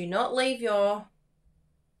 Do not leave your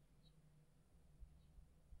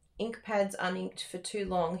ink pads uninked for too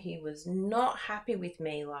long. He was not happy with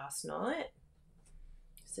me last night.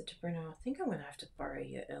 I said to Bruno, I think I'm going to have to borrow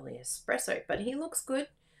your early espresso, but he looks good.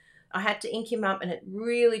 I had to ink him up and it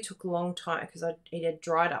really took a long time because it had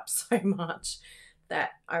dried up so much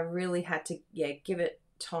that I really had to, yeah, give it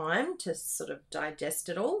time to sort of digest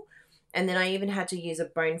it all. And then I even had to use a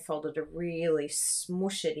bone folder to really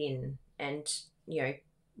smush it in and, you know,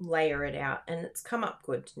 layer it out. And it's come up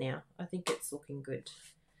good now. I think it's looking good.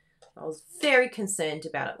 I was very concerned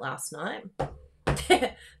about it last night.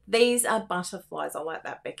 These are butterflies. I like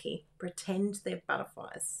that, Becky. Pretend they're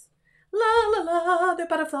butterflies. La la la, they're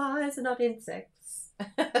butterflies and not insects.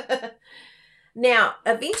 Now,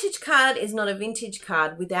 a vintage card is not a vintage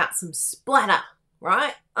card without some splatter,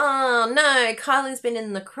 right? Oh no, Kylie's been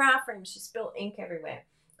in the craft room. She spilled ink everywhere.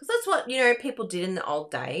 Because that's what, you know, people did in the old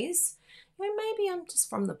days. You know, maybe I'm just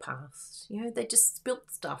from the past. You know, they just spilt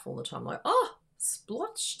stuff all the time. Like, oh,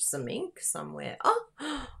 splotched some ink somewhere.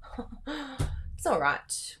 Oh, it's all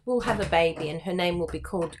right. We'll have a baby and her name will be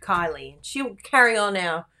called Kylie and she'll carry on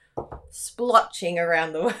our splotching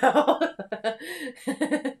around the world.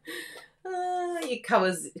 You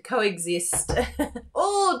coexist.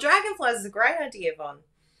 Oh, dragonflies is a great idea, Von.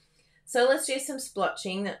 So let's do some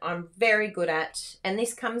splotching that I'm very good at. And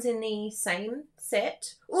this comes in the same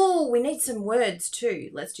set. Oh, we need some words too.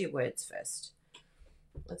 Let's do words first.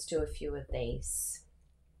 Let's do a few of these.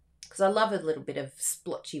 Because I love a little bit of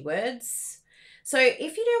splotchy words. So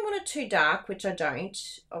if you don't want it too dark, which I don't,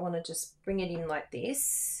 I want to just bring it in like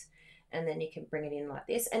this. And then you can bring it in like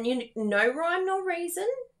this. And you no rhyme, no reason.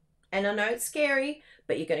 And I know it's scary,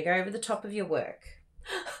 but you're going to go over the top of your work.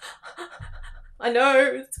 I know,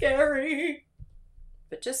 it's scary.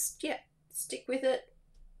 But just, yeah, stick with it.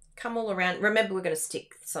 Come all around. Remember, we're going to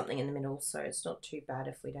stick something in the middle, so it's not too bad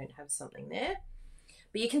if we don't have something there.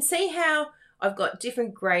 But you can see how I've got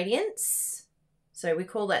different gradients. So we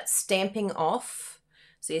call that stamping off.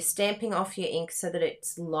 So you're stamping off your ink so that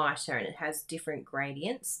it's lighter and it has different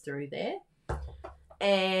gradients through there.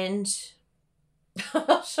 And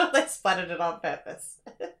I'm sure they splattered it on purpose.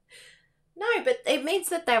 No, but it means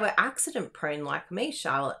that they were accident prone like me,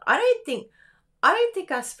 Charlotte. I don't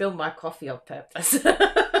think I spilled my coffee on purpose.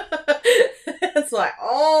 It's like,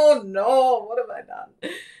 oh no, what have I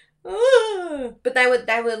done? But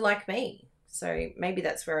they were like me. So maybe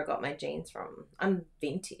that's where I got my genes from. I'm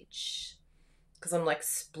vintage because I'm like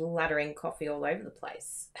splattering coffee all over the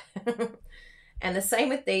place. And the same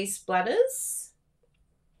with these splatters.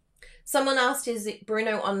 Someone asked, is it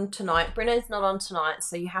Bruno on tonight? Bruno's not on tonight,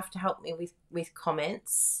 so you have to help me with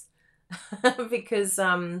comments because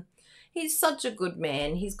he's such a good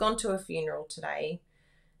man. He's gone to a funeral today.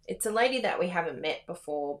 It's a lady that we haven't met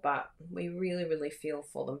before, but we really, really feel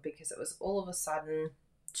for them because it was all of a sudden.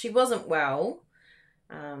 She wasn't well,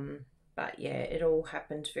 but yeah, it all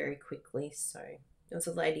happened very quickly. So it was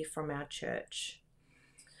a lady from our church.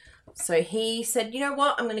 So he said, you know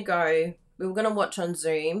what, I'm going to go. We were going to watch on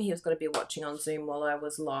Zoom. He was going to be watching on Zoom while I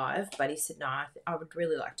was live, but he said, no, I would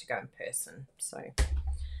really like to go in person. So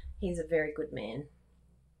he's a very good man.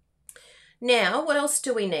 Now, what else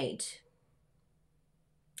do we need?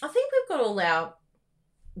 I think we've got all our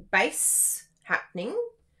base happening.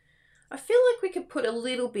 I feel like we could put a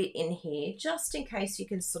little bit in here just in case you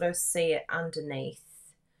can sort of see it underneath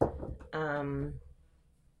the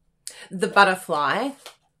butterfly,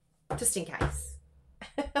 just in case.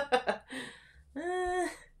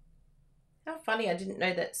 How funny, I didn't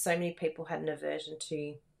know that so many people had an aversion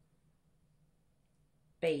to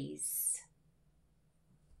bees.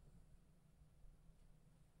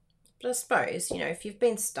 But I suppose, you know, if you've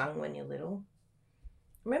been stung when you're little.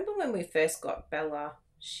 Remember when we first got Bella,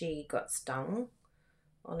 she got stung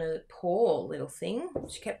on a paw little thing.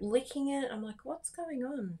 She kept licking it. I'm like, what's going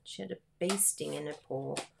on? She had a bee sting in her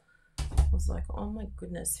paw. I was like, oh my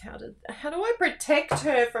goodness, how do I protect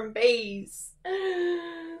her from bees?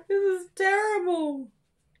 This is terrible.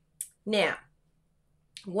 Now,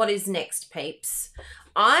 what is next, peeps?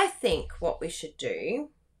 I think what we should do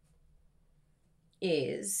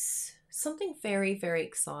is something very, very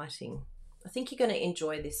exciting. I think you're going to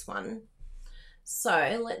enjoy this one.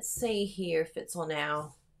 So let's see here if it's on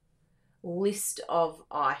our list of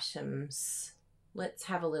items. Let's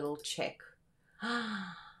have a little check.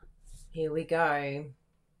 Here we go.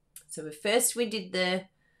 So first we did the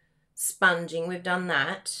sponging. We've done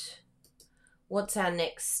that. What's our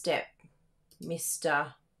next step,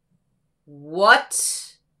 Mr.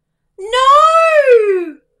 What?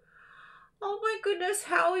 No! Oh my goodness,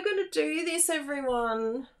 how are we going to do this,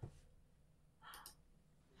 everyone?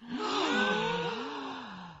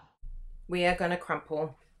 We are going to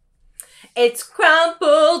crumple. It's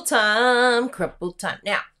crumple time, crumple time.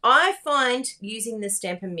 Now, I find using the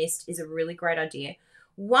Stampin' Mist is a really great idea.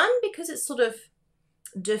 One, because it sort of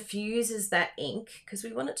diffuses that ink, because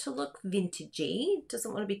we want it to look vintagey. It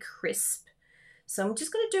doesn't want to be crisp. So I'm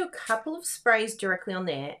just going to do a couple of sprays directly on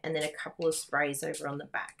there and then a couple of sprays over on the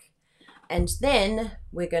back. And then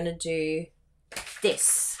we're going to do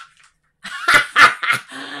this.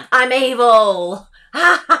 I'm evil.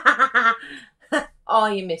 Oh,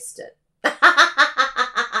 you missed it.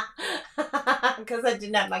 Because I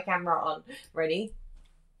didn't have my camera on. Ready?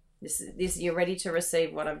 This you're ready to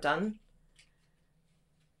receive what I've done?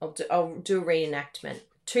 I'll do a reenactment.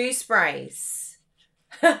 2 sprays.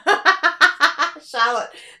 Charlotte.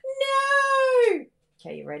 No.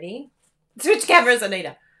 Okay, you ready? Switch cameras,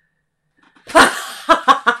 Anita.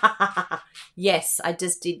 Yes, I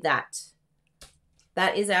just did that.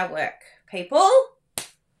 That is our work, people.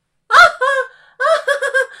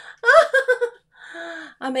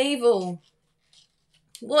 I'm evil.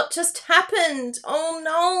 What just happened? Oh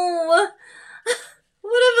no.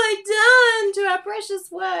 What have I done to our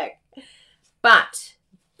precious work? But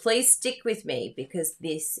please stick with me because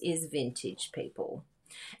this is vintage, people.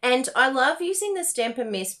 And I love using the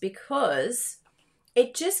Stampin' Mist because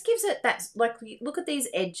it just gives it that, like, look at these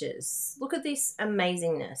edges. Look at this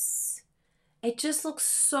amazingness. It just looks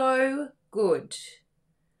so good.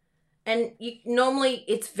 And normally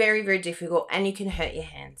it's very, very difficult and you can hurt your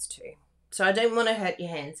hands too. So I don't want to hurt your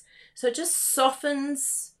hands. So it just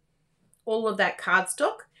softens all of that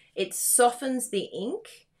cardstock. It softens the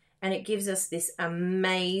ink and it gives us this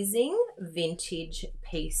amazing vintage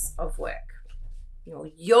piece of work.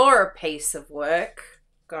 You're a piece of work,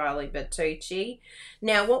 Kylie Bertucci.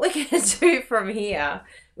 Now, what we're going to do from here,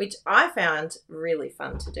 which I found really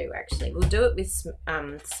fun to do actually, we'll do it with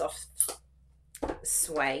soft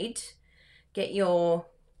suede. Get your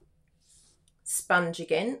sponge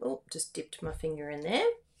again. Oh, just dipped my finger in there.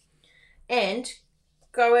 And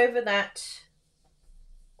go over that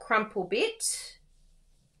crumple bit.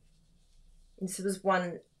 This was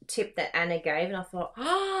one tip that Anna gave, and I thought,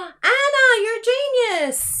 oh, Anna, you're a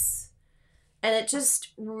genius. And it just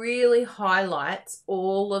really highlights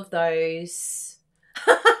all of those.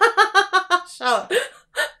 Charlotte.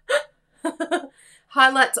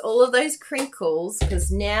 Highlights all of those crinkles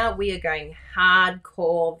because now we are going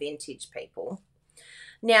hardcore vintage, people.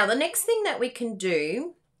 Now, the next thing that we can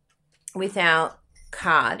do with our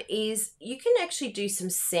card is you can actually do some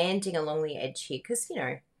sanding along the edge here because, you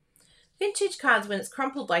know, vintage cards, when it's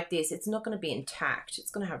crumpled like this, it's not going to be intact.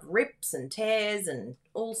 It's going to have rips and tears and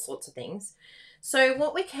all sorts of things. So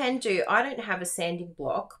what we can do, I don't have a sanding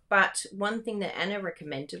block, but one thing that Anna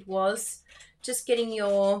recommended was just getting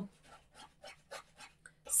your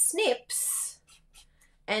snips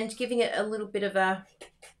and giving it a little bit of a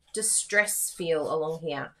distress feel along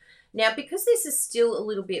here. Now, because this is still a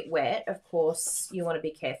little bit wet, of course, you want to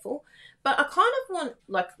be careful. But I kind of want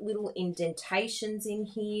like little indentations in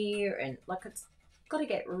here and like it's got to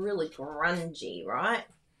get really grungy, right?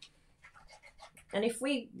 And if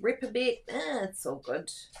we rip a bit, it's all good.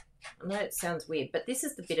 I know it sounds weird, but this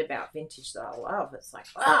is the bit about vintage that I love. It's like,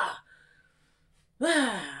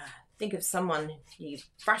 think of someone you're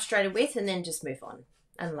frustrated with and then just move on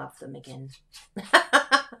and love them again.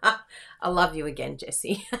 I love you again,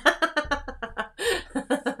 Jessie.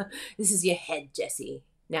 This is your head, Jessie.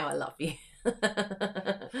 Now I love you.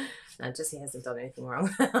 No, Jessie hasn't done anything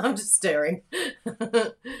wrong. I'm just stirring.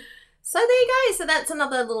 So there you go. So that's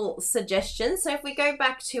another little suggestion. So if we go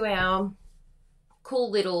back to our cool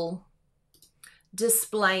little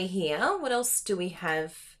display here, what else do we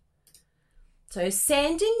have? So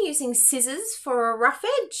sanding using scissors for a rough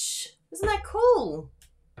edge. Isn't that cool?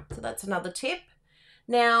 So that's another tip.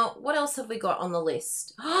 Now, what else have we got on the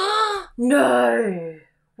list? No.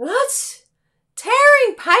 What?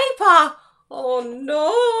 Tearing paper. Oh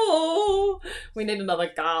no. We need another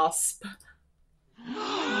gasp.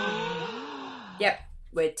 Yep,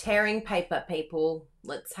 we're tearing paper, people.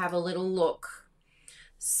 Let's have a little look.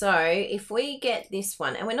 So if we get this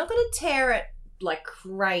one, and we're not going to tear it like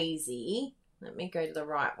crazy. Let me go to the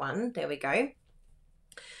right one. There we go.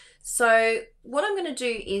 So what I'm going to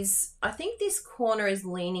do is, I think this corner is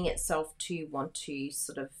leaning itself to want to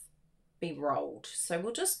sort of be rolled. So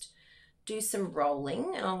we'll just do some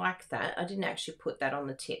rolling, and I like that. I didn't actually put that on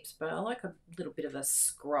the tips, but I like a little bit of a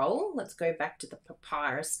scroll. Let's go back to the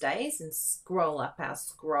papyrus days and scroll up our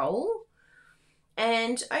scroll.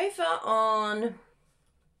 And over on,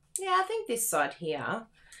 yeah, I think this side here,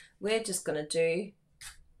 we're just going to do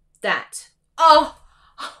that.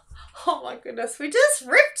 Oh my goodness, we just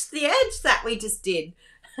ripped the edge that we just did.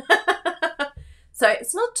 So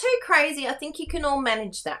it's not too crazy. I think you can all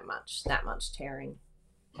manage that much tearing.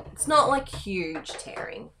 It's not like huge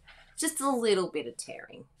tearing, just a little bit of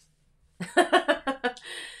tearing.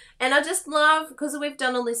 And I just love, because we've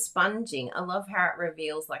done all this sponging, I love how it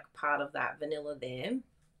reveals like part of that vanilla there.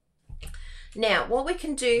 Now, what we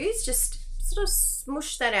can do is just sort of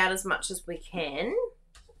smush that out as much as we can,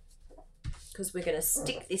 because we're going to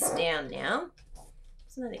stick this down now.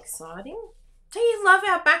 Isn't that exciting? Do you love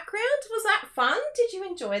our background? Was that fun? Did you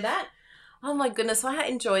enjoy that? Oh my goodness, I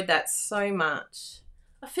enjoyed that so much.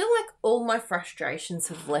 I feel like all my frustrations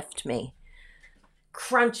have left me.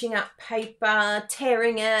 Crunching up paper,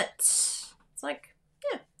 tearing it. It's like,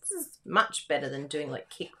 yeah, this is much better than doing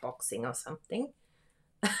like kickboxing or something.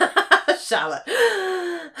 Charlotte.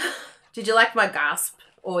 Did you like my gasp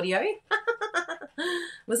audio?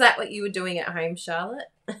 Was that what you were doing at home, Charlotte?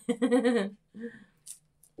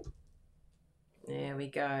 There we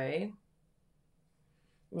go.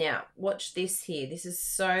 Now, watch this here. This is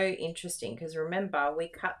so interesting because remember, we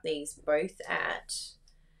cut these both at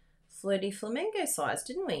Flirty Flamingo size,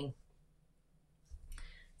 didn't we?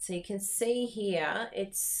 So you can see here,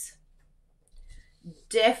 it's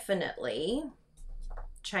definitely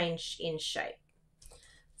changed in shape.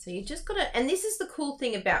 So you just got to, and this is the cool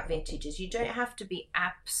thing about vintage is you don't have to be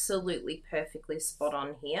absolutely perfectly spot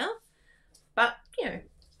on here. But, you know,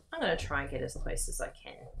 I'm going to try and get as close as I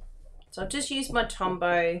can. So I've just used my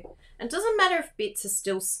Tombow. And it doesn't matter if bits are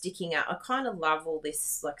still sticking out. I kind of love all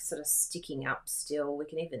this, like, sort of sticking up still. We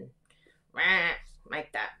can even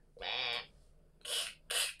make that.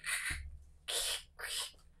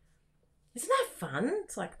 Isn't that fun?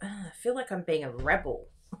 It's like, I feel like I'm being a rebel.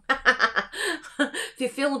 If you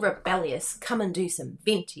feel rebellious, come and do some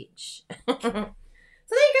vintage. So there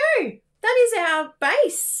you go. That is our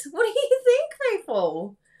base. What do you think,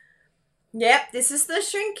 people? Yep, this is the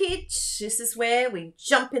shrinkage. This is where we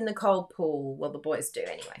jump in the cold pool. Well, the boys do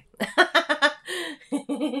anyway.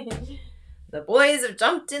 The boys have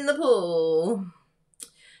jumped in the pool.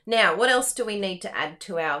 Now, what else do we need to add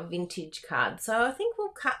to our vintage card? So I think we'll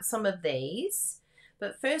cut some of these.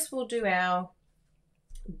 But first we'll do our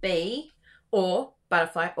bee or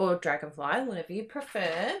butterfly or dragonfly, whatever you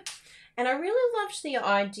prefer. And I really loved the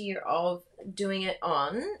idea of doing it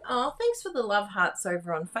on, oh, thanks for the love hearts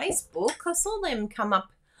over on Facebook. I saw them come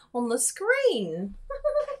up on the screen.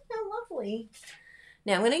 How lovely.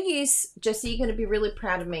 Now I'm going to use, Jessie, you're going to be really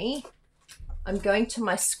proud of me. I'm going to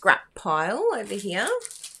my scrap pile over here.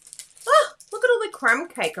 Oh, look at all the crumb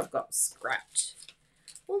cake I've got scrapped.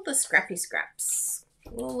 All the scrappy scraps.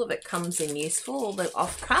 All of it comes in useful, all the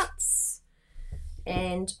offcuts.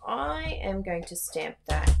 And I am going to stamp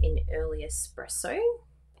that in early espresso.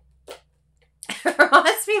 It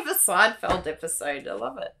reminds me of a Seinfeld episode. I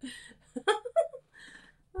love it.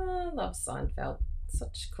 Oh, I love Seinfeld.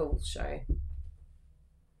 Such a cool show.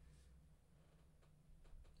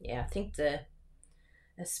 Yeah, I think the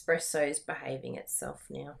espresso is behaving itself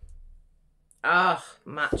now. Oh,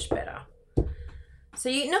 much better. So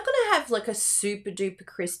you're not going to have like a super duper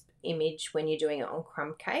crisp image when you're doing it on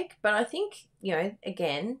crumb cake, but I think, you know,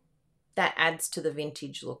 again, that adds to the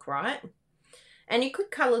vintage look, right? And you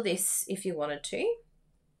could colour this if you wanted to.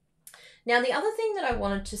 Now, the other thing that I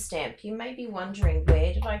wanted to stamp, you may be wondering,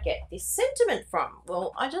 where did I get this sentiment from?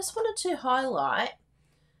 Well, I just wanted to highlight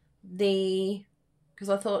because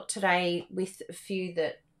I thought today with a few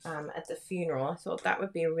that at the funeral, I thought that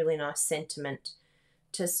would be a really nice sentiment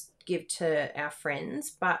to give to our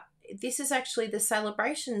friends. But this is actually the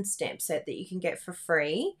celebration stamp set that you can get for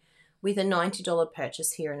free with a $90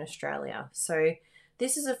 purchase here in Australia. So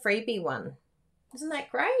this is a freebie one. Isn't that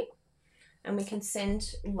great? And we can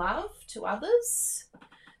send love to others.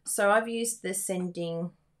 So I've used the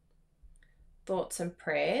sending thoughts and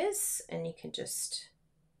prayers, and you can just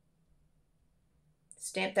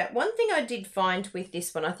stamp that. One thing I did find with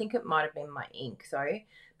this one, I think it might have been my ink though,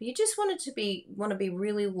 but you just want to be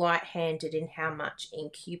really light-handed in how much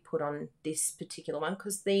ink you put on this particular one,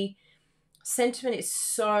 because the sentiment is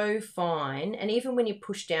so fine, and even when you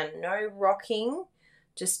push down, no rocking,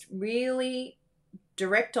 just really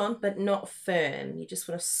direct on but not firm. You just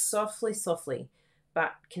want to softly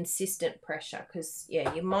but consistent pressure, because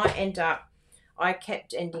yeah, you might end up, I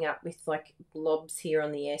kept ending up with like blobs here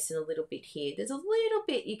on the S and a little bit here. There's a little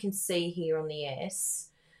bit you can see here on the S,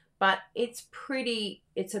 but it's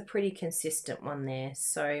a pretty consistent one there.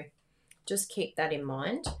 So just keep that in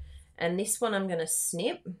mind. And this one I'm going to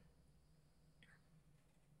snip.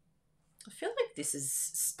 I feel like this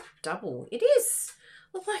is double. It is.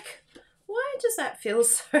 I'm like, why does that feel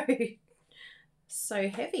so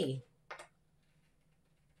heavy?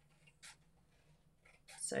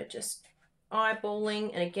 So just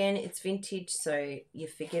eyeballing, and again, it's vintage, so you're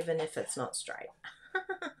forgiven if it's not straight.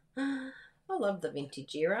 I love the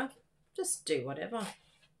vintage era. Just do whatever.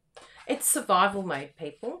 It's survival mode,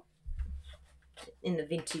 people, in the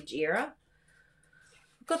vintage era.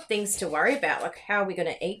 We've got things to worry about, like how are we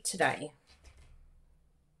going to eat today?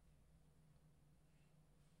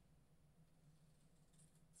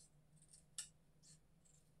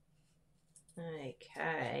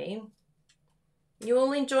 Okay. You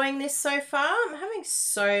all enjoying this so far? I'm having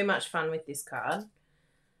so much fun with this card.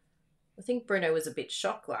 I think Bruno was a bit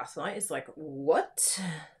shocked last night. He's like, what?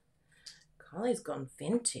 Kylie's gone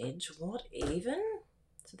vintage. What even?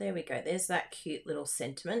 So there we go. There's that cute little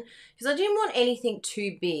sentiment. Because I didn't want anything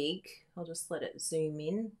too big. I'll just let it zoom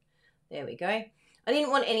in. There we go. I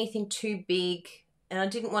didn't want anything too big, and I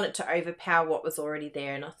didn't want it to overpower what was already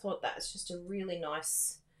there. And I thought that's just a really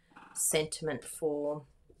nice sentiment for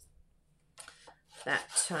that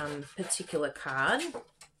particular card.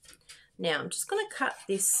 Now I'm just going to cut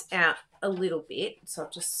this out a little bit. So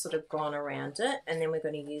I've just sort of gone around it, and then we're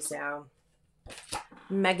going to use our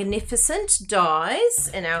magnificent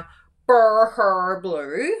dies and our Burr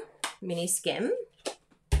Blue mini skem.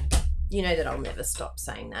 You know that I'll never stop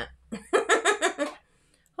saying that.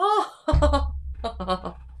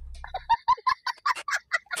 Oh,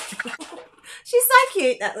 she's so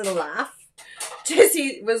cute, that little laugh.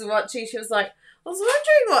 Jessie was watching. She was like, I was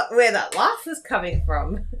wondering where that laugh was coming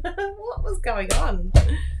from. What was going on?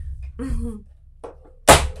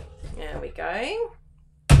 There we go.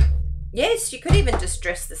 Yes, you could even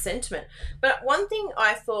distress the sentiment. But one thing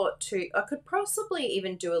I thought too, I could possibly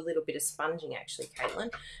even do a little bit of sponging actually,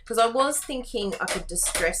 Caitlin, because I was thinking I could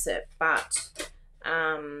distress it, but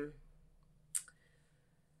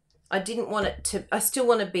I didn't want it to, I still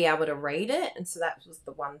want to be able to read it. And so that was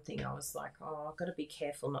the one thing I was like, oh, I've got to be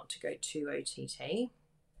careful not to go too OTT.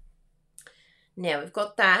 Now we've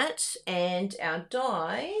got that, and our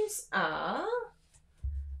dies are,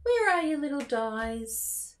 where are you little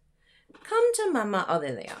dies? Come to mama. Oh,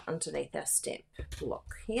 there they are, underneath our step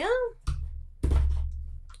block here.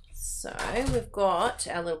 So we've got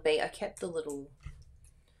our little bee. I kept the little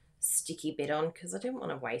sticky bit on because I didn't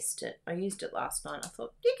want to waste it. I used it last night. I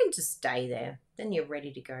thought, you can just stay there. Then you're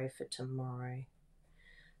ready to go for tomorrow.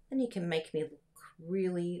 Then you can make me look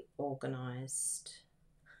really organised.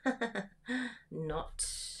 Not.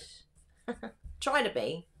 Try to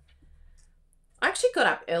be. I actually got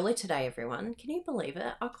up early today, everyone. Can you believe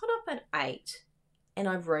it? I got up at 8 and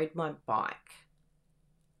I rode my bike.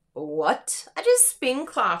 What? I did spin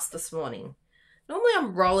class this morning. Normally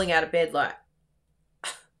I'm rolling out of bed like...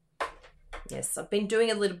 Yes, I've been doing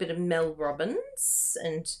a little bit of Mel Robbins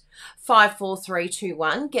and 5, 4, 3, 2,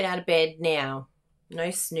 1. Get out of bed now. No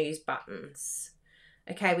snooze buttons.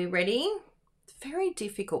 Okay, we ready? It's very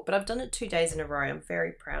difficult, but I've done it 2 days in a row. I'm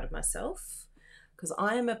very proud of myself because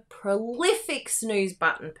I am a prolific snooze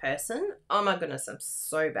button person. Oh my goodness, I'm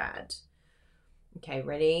so bad. Okay,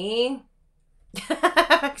 ready?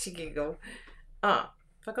 Actually giggle. Oh,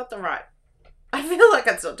 if I got the right. I feel like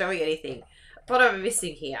it's not doing anything. What am I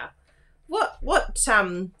missing here? What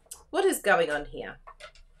is going on here?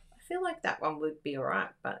 I feel like that one would be all right,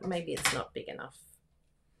 but maybe it's not big enough.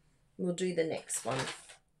 We'll do the next one.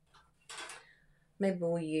 Maybe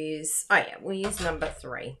we'll use, oh yeah, we'll use number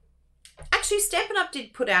 3. Actually, Stampin' Up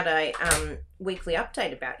did put out a weekly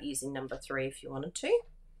update about using number 3 if you wanted to,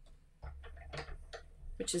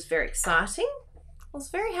 which is very exciting. I was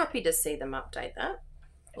very happy to see them update that,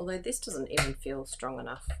 although this doesn't even feel strong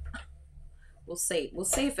enough. We'll see. We'll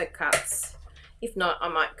see if it cuts. If not, I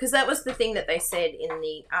might, because that was the thing that they said in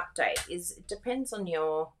the update, is it depends on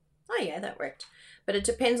your, oh yeah, that worked. But it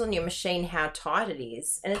depends on your machine how tight it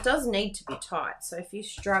is. And it does need to be tight. So if you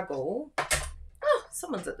struggle, oh,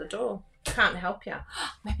 someone's at the door. Can't help you.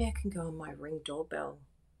 Maybe I can go on my Ring doorbell.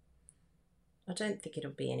 I don't think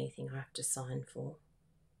it'll be anything I have to sign for.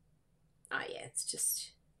 Oh yeah,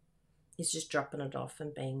 he's just dropping it off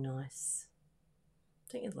and being nice.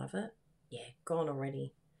 Don't you love it? Yeah, gone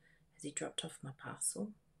already. Has he dropped off my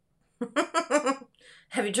parcel?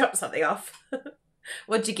 Have you dropped something off?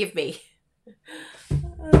 What'd you give me?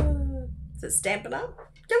 Is it Stampin' Up?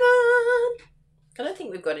 Come on! I don't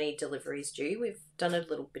think we've got any deliveries due. We've done a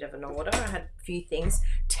little bit of an order. I had a few things.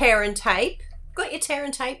 Tear and tape. Got your tear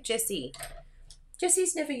and tape, Jessie?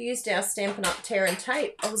 Jessie's never used our Stampin' Up tear and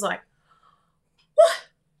tape. I was like, what?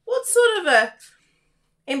 What sort of a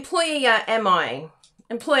employer am I?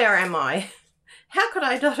 How could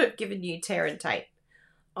I not have given you tear and tape?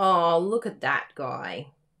 Oh, look at that guy.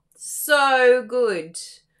 So good.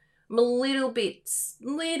 I'm a little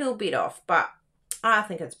bit off, but I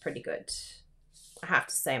think it's pretty good. I have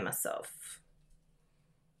to say myself.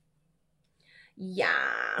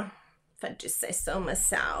 Yeah, if I just say so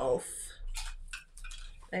myself.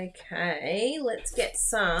 Okay, let's get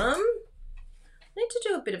some. I need to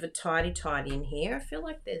do a bit of a tidy in here. I feel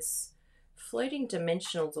like there's floating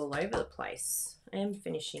dimensionals all over the place. I am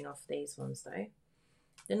finishing off these ones though.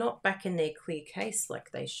 They're not back in their clear case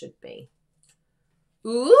like they should be.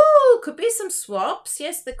 Ooh, could be some swaps.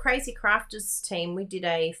 Yes, the Crazy Crafters team, we did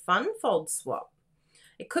a fun fold swap.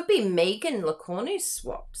 It could be Megan Lacornu's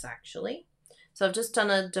swaps actually. So I've just done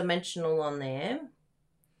a dimensional on there.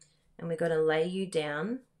 And we're going to lay you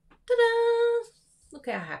down. Ta-da! Look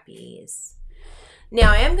how happy he is.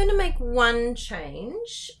 Now I am going to make one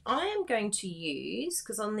change. I am going to use,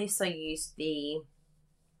 because on this I used the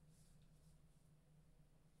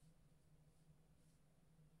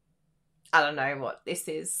I don't know what this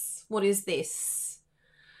is. What is this?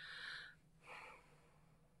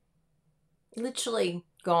 Literally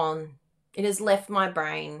gone. It has left my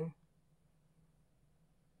brain.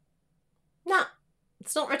 Nah,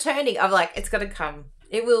 it's not returning. I'm like, it's got to come.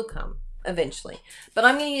 It will come eventually. But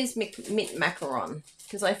I'm going to use mint macaron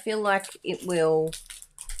because I feel like it will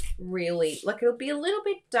really, like it'll be a little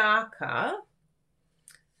bit darker,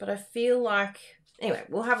 but I feel like, anyway,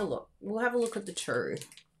 we'll have a look. We'll have a look at the true.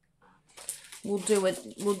 We'll do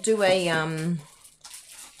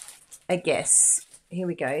a guess. Here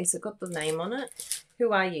we go. So got the name on it.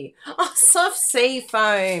 Who are you? Oh, soft sea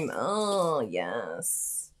foam. Oh,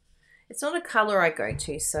 yes. It's not a colour I go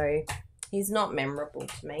to, so he's not memorable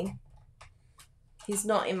to me. He's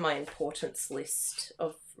not in my importance list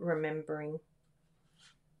of remembering.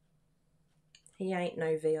 He ain't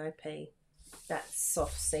no VIP. That's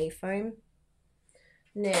soft sea foam.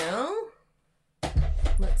 Now,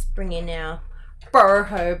 let's bring in our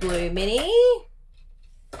Boho Blue Mini.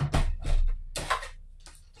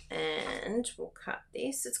 And we'll cut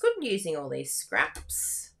this. It's good using all these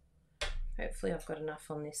scraps. Hopefully I've got enough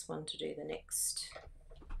on this one to do the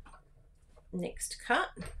next cut.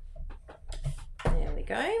 There we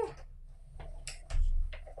go.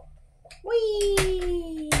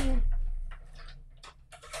 Whee!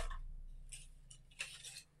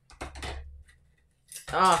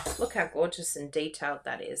 Oh, look how gorgeous and detailed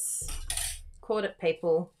that is. Caught it,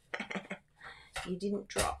 people. You didn't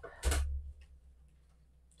drop.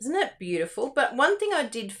 Isn't that beautiful? But one thing I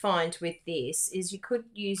did find with this is you could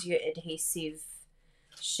use your adhesive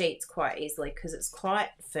sheets quite easily because it's quite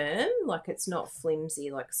firm. Like it's not flimsy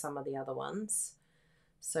like some of the other ones.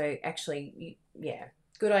 So actually, yeah,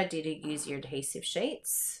 good idea to use your adhesive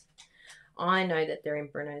sheets. I know that they're in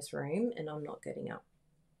Bruno's room and I'm not getting up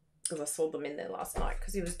because I saw them in there last night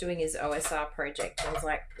because he was doing his OSR project. I was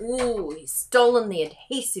like, ooh, he's stolen the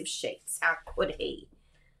adhesive sheets. How could he?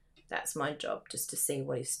 That's my job, just to see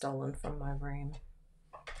what he's stolen from my room.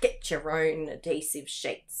 Get your own adhesive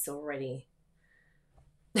sheets already.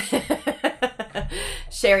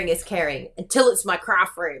 Sharing is caring. Until it's my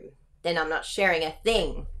craft room, then I'm not sharing a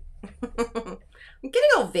thing. I'm getting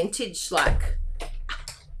all vintage like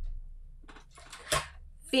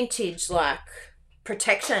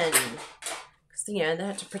protection. Because, you know, they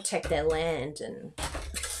have to protect their land. And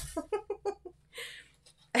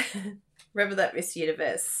remember that Miss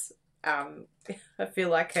Universe? I feel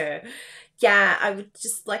like yeah, I would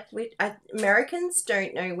just like, Americans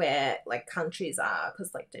don't know where like countries are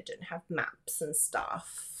because like they don't have maps and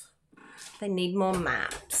stuff. They need more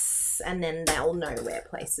maps and then they'll know where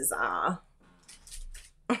places are.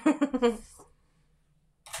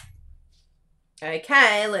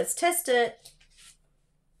 Okay, let's test it.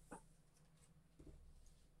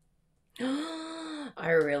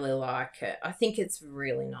 I really like it. I think it's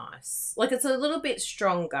really nice. Like it's a little bit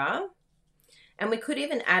stronger. And we could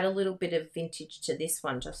even add a little bit of vintage to this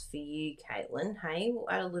one just for you, Caitlin. Hey, we'll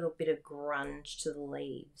add a little bit of grunge to the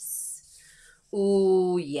leaves.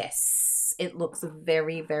 Ooh, yes. It looks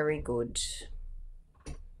very, very good.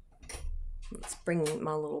 Let's bring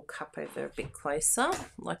my little cup over a bit closer. I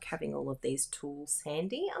like having all of these tools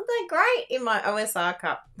handy. Aren't they great in my OSR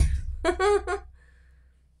cup?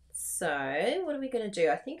 So, what are we going to do?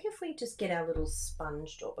 I think if we just get our little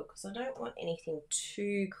sponge door, because I don't want anything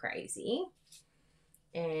too crazy.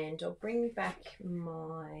 And I'll bring back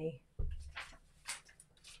my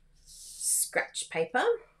scratch paper.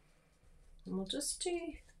 And we'll just do,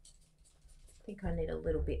 I think I need a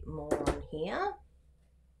little bit more on here.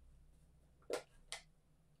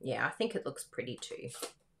 Yeah, I think it looks pretty too.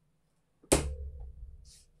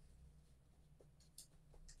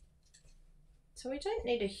 So we don't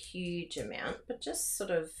need a huge amount, but just sort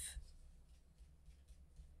of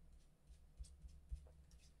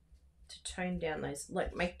to tone down those,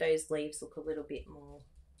 like make those leaves look a little bit more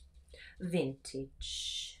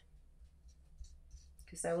vintage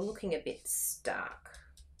because they were looking a bit stark.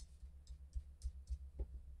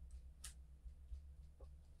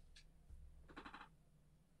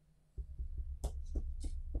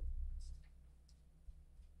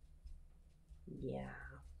 Yeah.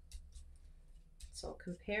 So I'll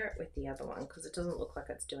compare it with the other one because it doesn't look like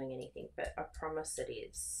it's doing anything, but I promise it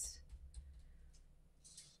is.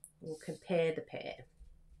 We'll compare the pair.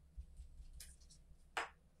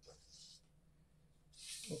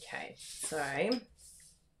 Okay, so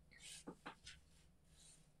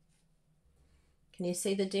can you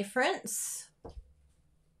see the difference?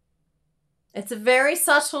 It's a very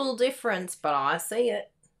subtle difference, but I see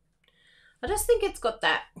it. I just think it's got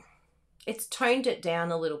that, it's toned it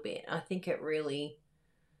down a little bit. I think it really,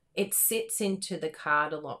 it sits into the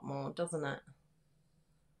card a lot more, doesn't it?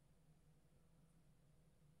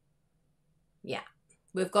 Yeah,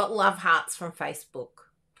 we've got love hearts from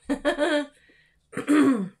Facebook.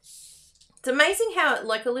 It's amazing how,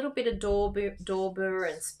 like, a little bit of dauber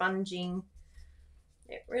and sponging,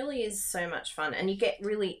 it really is so much fun. And you get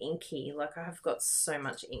really inky. Like, I have got so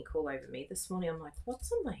much ink all over me. This morning I'm like,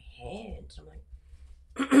 what's on my hand? I'm like,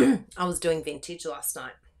 I was doing vintage last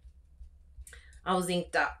night. I was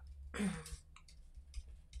inked up.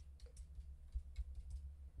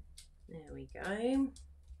 There we go.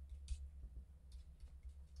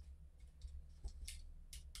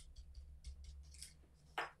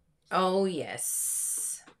 Oh,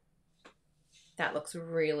 yes. That looks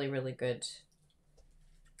really, really good.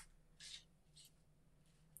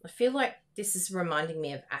 I feel like this is reminding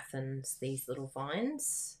me of Athens, these little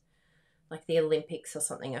vines. Like the Olympics or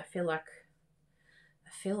something. I feel like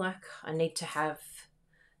I need to have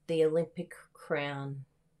the Olympic crown.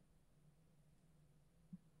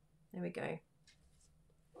 There we go.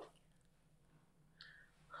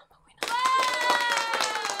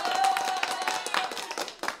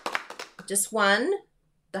 Just won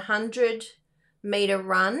the 100-meter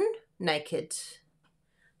run naked. It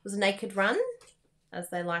was a naked run, as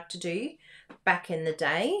they like to do back in the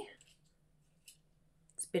day.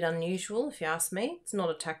 It's a bit unusual, if you ask me. It's not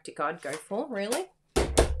a tactic I'd go for, really.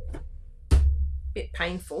 Bit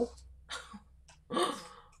painful.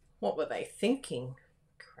 What were they thinking?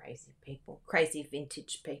 Crazy people. Crazy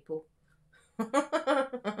vintage people. There's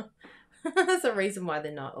a reason why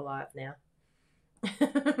they're not alive now.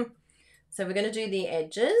 So we're going to do the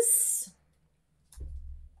edges.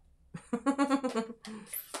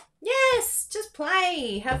 Yes, just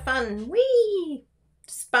play, have fun. Whee!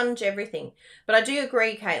 Sponge everything. But I do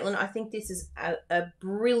agree, Caitlin, I think this is a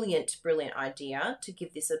brilliant, brilliant idea to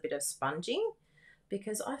give this a bit of sponging,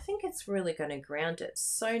 because I think it's really going to ground it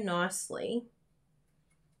so nicely.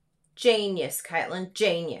 Genius, Caitlin,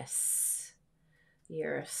 genius.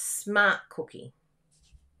 You're a smart cookie.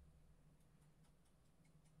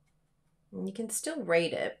 And you can still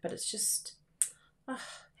read it, but it's just, oh,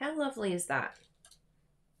 how lovely is that?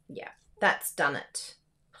 Yeah, that's done it.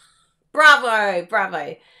 Bravo,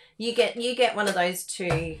 bravo. You get one of those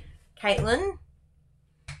too, Caitlin.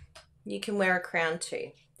 You can wear a crown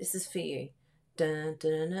too. This is for you. Dun,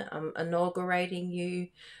 dun, dun. I'm inaugurating you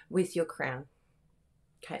with your crown,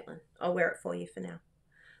 Caitlin. I'll wear it for you for now.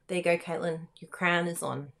 There you go, Caitlin. Your crown is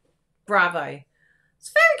on. Bravo.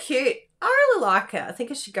 It's very cute. I really like it. I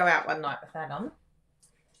think I should go out one night with that on.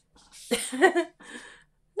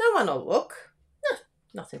 No one will look. No,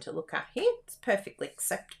 nothing to look at here. It's perfectly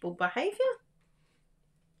acceptable behaviour.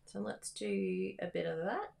 So let's do a bit of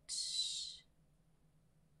that.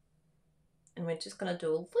 And we're just going to do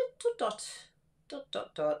a little dot, dot,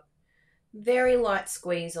 dot, dot. Very light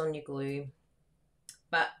squeeze on your glue.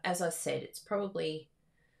 But as I said, it's probably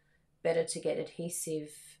better to get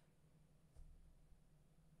adhesive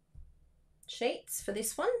sheets for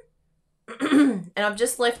this one. And I've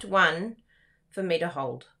just left one for me to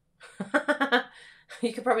hold.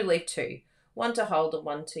 You could probably leave two. One to hold and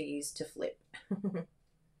one to use to flip.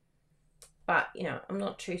 But, you know, I'm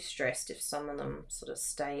not too stressed if some of them sort of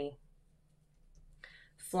stay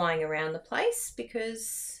flying around the place,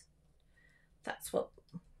 because that's what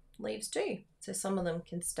leaves do. So some of them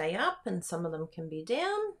can stay up and some of them can be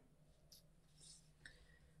down,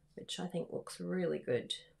 which I think looks really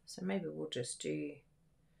good. So maybe we'll just do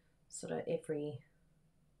sort of every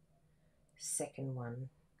second one,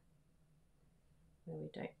 where we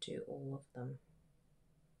don't do all of them.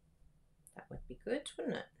 That would be good,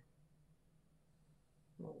 wouldn't it?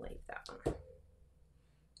 We'll leave that one.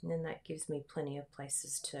 And then that gives me plenty of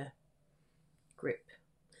places to grip.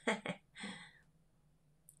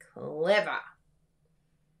 Clever.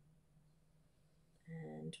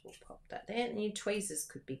 And we'll pop that there. And your tweezers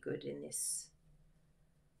could be good in this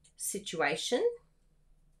situation.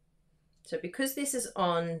 So because this is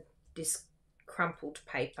on this crumpled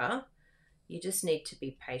paper, you just need to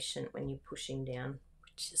be patient when you're pushing down,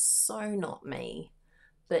 which is so not me.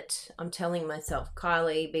 But I'm telling myself,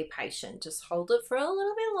 Kylie, be patient. Just hold it for a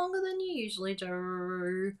little bit longer than you usually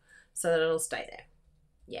do, so that it'll stay there.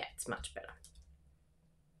 Yeah, it's much better.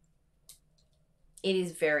 It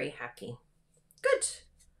is very happy. Good.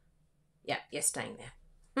 Yeah, you're staying there.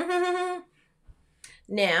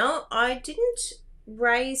 Now, I didn't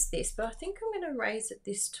raise this, but I think I'm going to raise it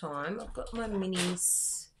this time. I've got my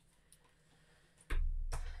minis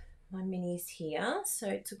here, so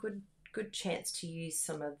it's a good chance to use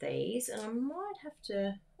some of these. And I might have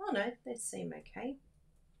to, oh no, they seem okay.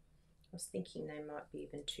 I was thinking they might be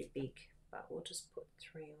even too big, but we'll just put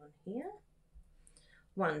 3 on here.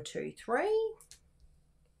 1, 2, 3.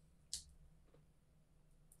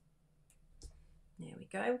 There we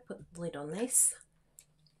go. Put the lid on this.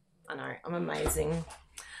 I know, I'm amazing.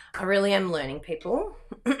 I really am learning, people.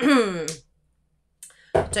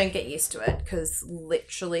 Don't get used to it because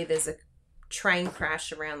literally there's a train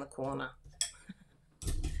crash around the corner.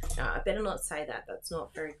 No, I better not say that. That's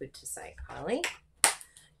not very good to say, Kylie.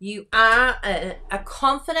 You are a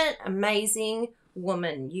confident, amazing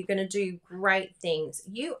woman. You're going to do great things.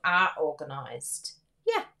 You are organized.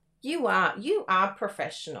 Yeah, you are. You are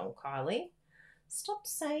professional, Kylie. Stop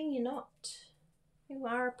saying you're not. You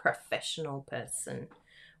are a professional person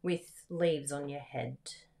with leaves on your head.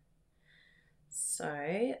 So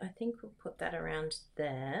I think we'll put that around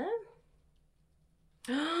there.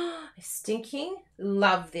 Stinking.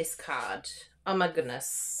 Love this card. Oh my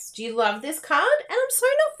goodness. Do you love this card? And I'm so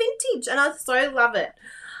not vintage and I so love it.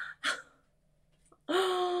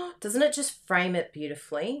 Doesn't it just frame it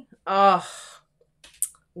beautifully? Oh,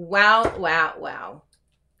 wow, wow, wow.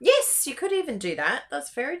 Yes, you could even do that.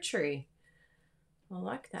 That's very true. I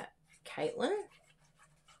like that, Caitlin.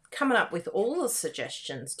 Coming up with all the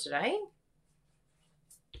suggestions today.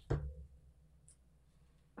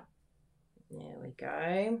 There we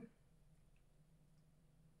go.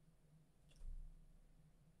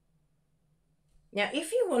 Now,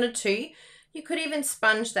 if you wanted to, you could even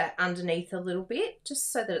sponge that underneath a little bit,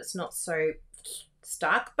 just so that it's not so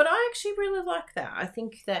stuck. But I actually really like that. I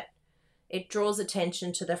think that it draws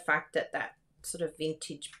attention to the fact that that sort of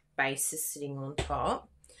vintage base is sitting on top.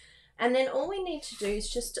 And then all we need to do is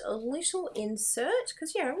just a little insert,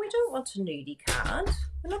 because, you know, we don't want a nudie card.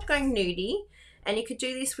 We're not going nudie. And you could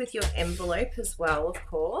do this with your envelope as well, of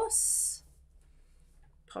course.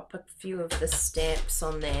 Pop a few of the stamps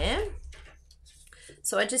on there.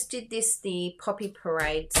 So I just did this the Poppy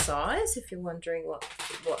Parade size, if you're wondering what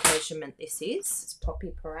measurement this is. It's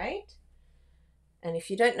Poppy Parade. And if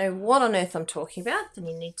you don't know what on earth I'm talking about, then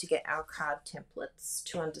you need to get our card templates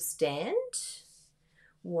to understand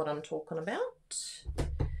what I'm talking about.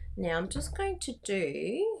 Now I'm just going to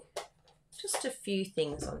do just a few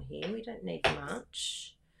things on here. We don't need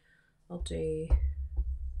much. I'll do...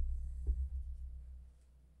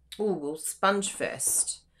 Oh, we'll sponge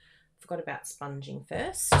first. Forgot about sponging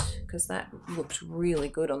first because that looked really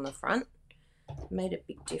good on the front. Made a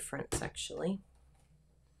big difference actually.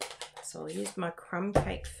 So I'll use my crumb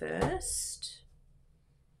cake first.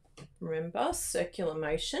 Remember, circular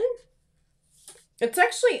motion. It's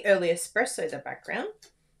actually early espresso, the background.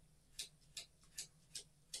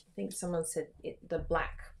 I think someone said the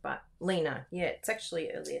black, but Lena, yeah, it's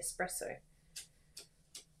actually early espresso.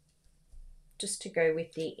 Just to go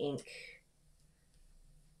with the ink.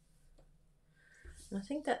 And I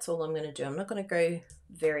think that's all I'm going to do. I'm not going to go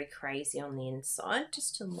very crazy on the inside,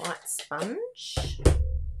 just a light sponge.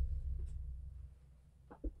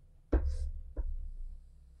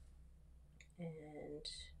 And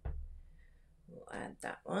we'll add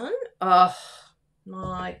that one. Oh,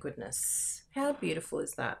 my goodness. How beautiful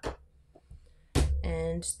is that?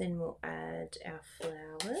 And then we'll add our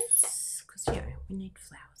flowers, because, you know, we need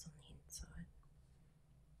flowers on the inside.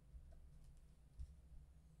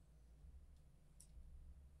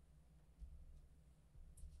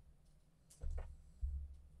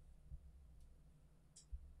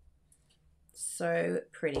 So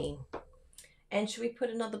pretty. And should we put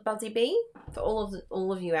another Buzzy Bee? For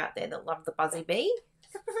all of you out there that love the Buzzy Bee.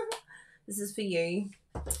 This is for you.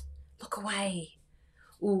 Look away.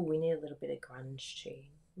 Ooh, we need a little bit of grunge too.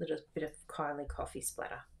 A little bit of Kylie coffee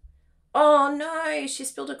splatter. Oh no, she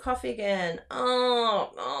spilled her coffee again.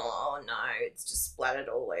 Oh no, it's just splattered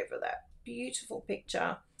all over that beautiful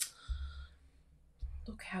picture.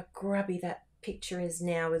 Look how grubby that picture is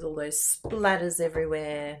now with all those splatters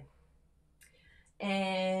everywhere.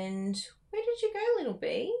 And where did you go, little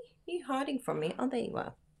bee? Are you hiding from me? Oh, there you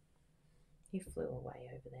are. You flew away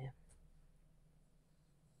over there.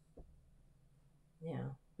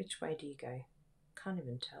 Now, which way do you go? Can't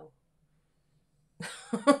even tell.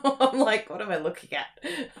 I'm like, what am I looking at?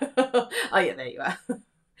 Oh, yeah, there you are.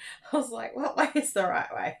 I was like, what way is the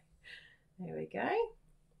right way? There we go.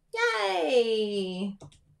 Yay!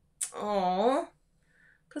 Oh,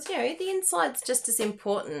 because, you know, the inside's just as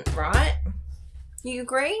important, right? You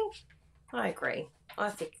agree? I agree.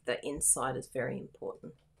 I think the inside is very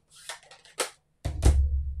important.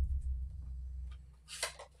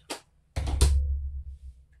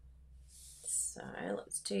 So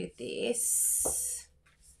let's do this.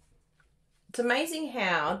 It's amazing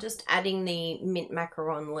how just adding the mint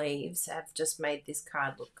macaron leaves have just made this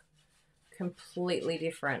card look completely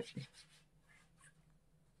different.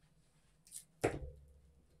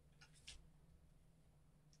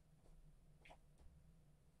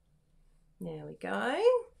 There we go.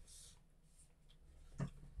 And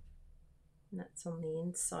that's on the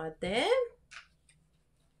inside there.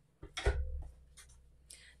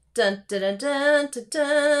 Dun, dun, dun, dun, dun,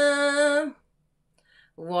 dun.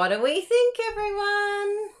 What do we think,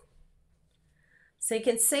 everyone? So you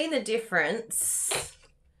can see the difference.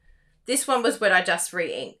 This one was when I just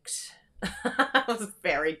re-inked. It was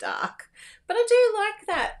very dark. But I do like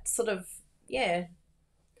that sort of, yeah,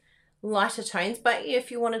 lighter tones. But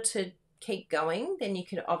if you wanted to keep going, then you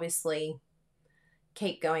could obviously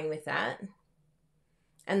keep going with that.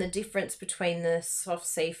 And the difference between the soft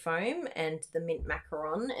sea foam and the mint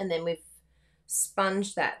macaron, and then we've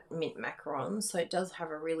sponged that mint macaron, so it does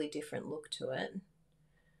have a really different look to it.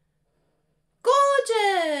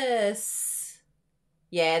 Gorgeous!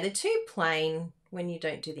 Yeah, they're too plain when you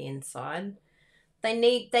don't do the inside. They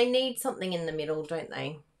need something in the middle, don't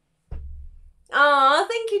they? Oh,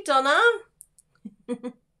 thank you, Donna.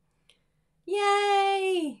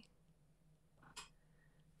 Yay!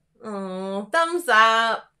 Oh, thumbs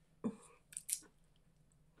up.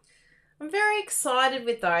 I'm very excited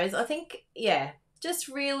with those. I think, yeah, just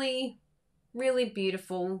really, really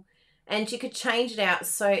beautiful. And you could change it out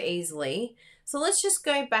so easily. So let's just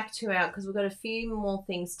go back to because we've got a few more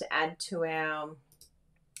things to add to our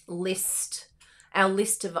list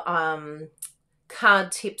of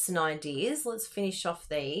card tips and ideas. Let's finish off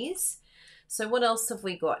these. So what else have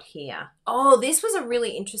we got here? Oh, this was a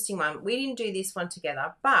really interesting one. We didn't do this one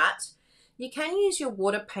together, but you can use your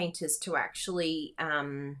water painters to actually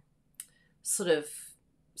sort of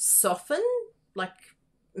soften, like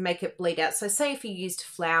make it bleed out. So say if you used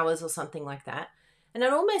flowers or something like that, and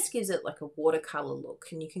it almost gives it like a watercolor look.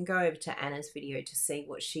 And you can go over to Anna's video to see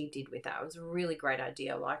what she did with that. It was a really great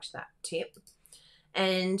idea. I liked that tip.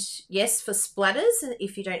 And yes, for splatters,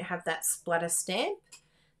 if you don't have that splatter stamp,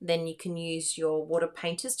 then you can use your water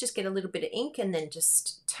painters. Just get a little bit of ink and then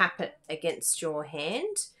just tap it against your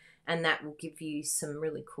hand, and that will give you some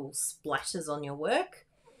really cool splatters on your work.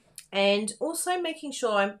 And also making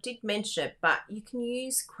sure, I did mention it, but you can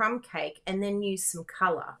use crumb cake and then use some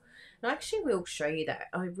colour. And I actually will show you that.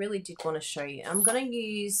 I really did want to show you. I'm going to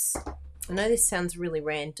use, I know this sounds really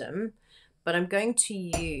random, but I'm going to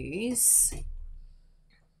use,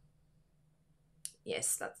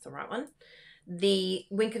 yes, that's the right one, the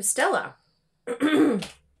Wink of Stella. I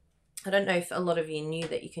don't know if a lot of you knew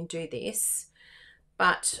that you can do this,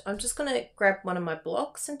 but I'm just going to grab one of my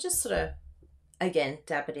blocks and just sort of, again,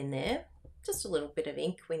 dab it in there. Just a little bit of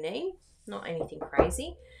ink we need, not anything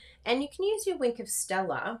crazy. And you can use your Wink of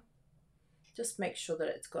Stella. Just make sure that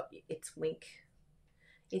it's got its wink.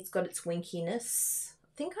 It's got its winkiness.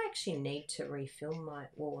 I think I actually need to refill my,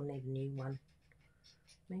 well, I'll need a new one.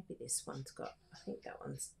 Maybe this one's got, I think that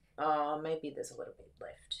one's, oh, maybe there's a little bit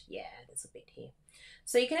left. Yeah, there's a bit here.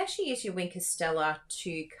 So you can actually use your Wink of Stella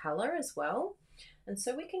to colour as well. And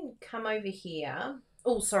so we can come over here.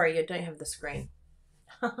 Oh, sorry, you don't have the screen.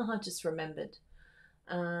 I just remembered.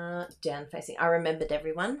 Down facing. I remembered,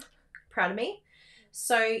 everyone. Proud of me.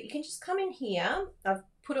 So you can just come in here. I've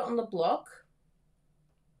put it on the block.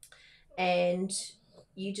 And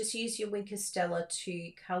you just use your Wink of Stella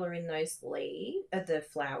to colour in those the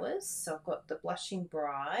flowers. So I've got the Blushing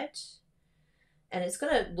Bride. And it's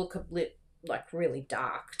going to look a bit like really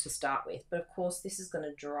dark to start with. But of course, this is going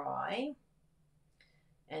to dry.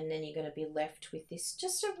 And then you're going to be left with this,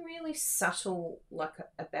 just a really subtle, like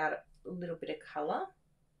about a little bit of colour.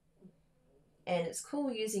 And it's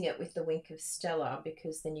cool using it with the Wink of Stella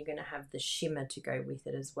because then you're going to have the shimmer to go with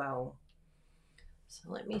it as well. So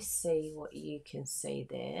let me see what you can see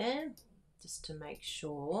there, just to make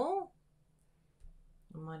sure.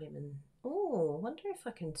 I might even, oh, I wonder if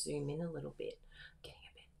I can zoom in a little bit. I'm getting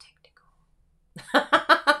a bit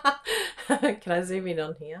technical. Can I zoom in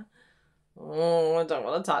on here? Oh, I don't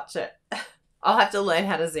want to touch it. I'll have to learn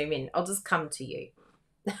how to zoom in. I'll just come to you.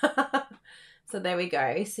 So there we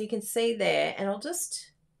go. So you can see there, and I'll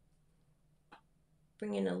just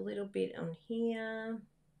bring in a little bit on here.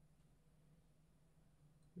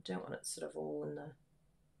 I don't want it sort of all in the,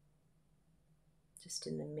 just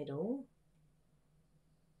in the middle.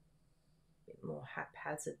 A bit more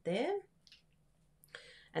haphazard there.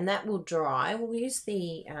 And that will dry. We'll use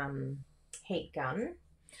the heat gun.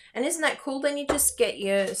 And isn't that cool? Then you just get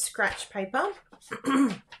your scratch paper,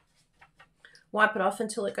 wipe it off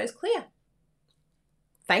until it goes clear.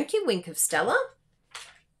 Thank you, Wink of Stella.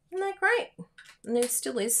 Isn't that great? And there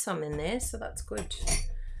still is some in there, so that's good.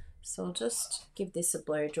 So I'll just give this a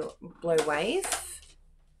blow wave,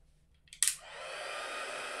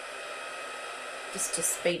 just to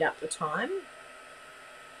speed up the time.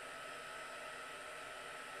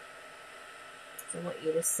 So I want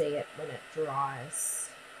you to see it when it dries.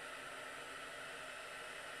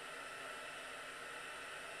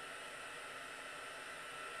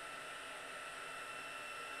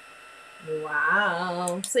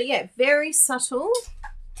 Wow. So yeah, very subtle.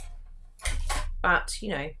 But, you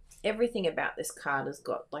know, everything about this card has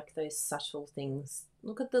got like those subtle things.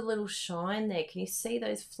 Look at the little shine there. Can you see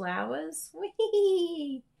those flowers?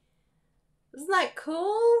 Whee! Isn't that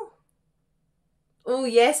cool? Oh,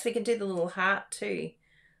 yes, we can do the little heart too.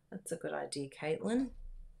 That's a good idea, Caitlin.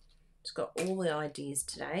 She's got all the ideas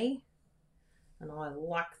today, and I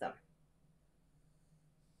like them.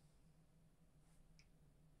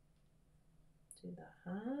 Do the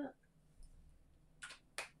heart.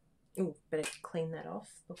 Oh, better clean that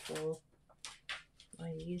off before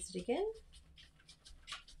I use it again.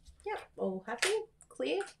 Yep, all happy?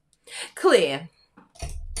 Clear? Clear.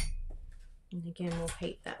 And again, we'll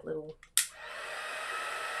heat that little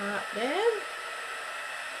heart there.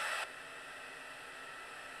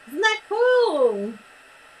 Isn't that cool?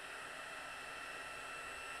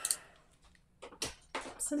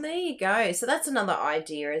 So there you go. So that's another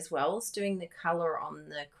idea as well, is doing the colour on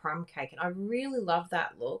the crumb cake. And I really love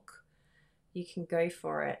that look. You can go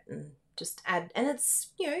for it and just add, and it's,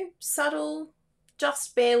 you know, subtle,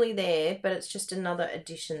 just barely there, but it's just another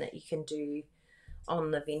addition that you can do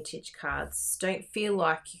on the vintage cards. Don't feel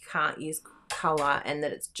like you can't use colour and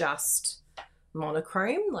that it's just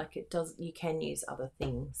monochrome. Like it does, you can use other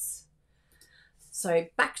things. So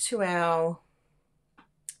back to our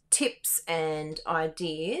tips and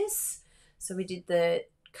ideas. So we did the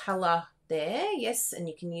colour there, yes, and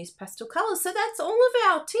you can use pastel colours. So that's all of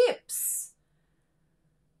our tips.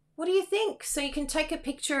 What do you think? So you can take a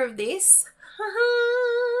picture of this.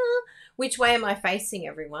 Which way am I facing,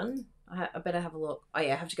 everyone? I better have a look. Oh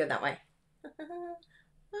yeah, I have to go that way.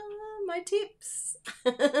 My tips.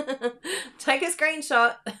 Take a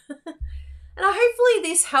screenshot. And hopefully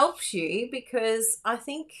this helps you, because I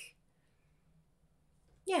think,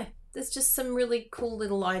 yeah, there's just some really cool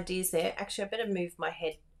little ideas there. Actually, I better move my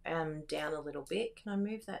head down a little bit. Can I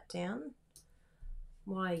move that down?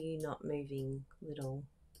 Why are you not moving, little?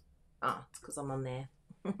 Oh, it's because I'm on there.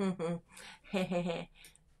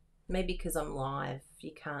 Maybe because I'm live.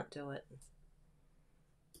 You can't do it.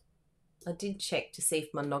 I did check to see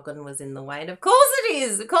if my noggin was in the way, and of course it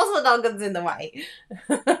is. Of course my noggin's in the way.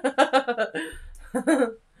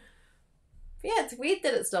 Yeah, it's weird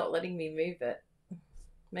that it's not letting me move it.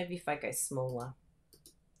 Maybe if I go smaller.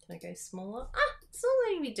 Can I go smaller? Ah, it's not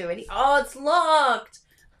letting me do it. Oh, it's locked.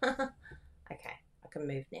 Okay, I can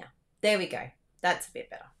move now. There we go. That's a bit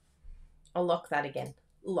better. I'll lock that again.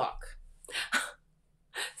 Lock.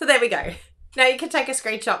 So there we go. Now you can take a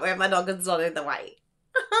screenshot where my noggin's not in the way.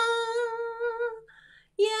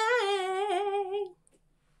 Yay!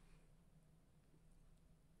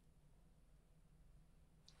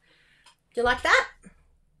 Do you like that?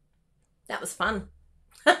 That was fun.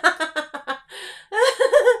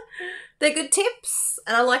 They're good tips,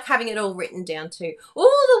 and I like having it all written down too.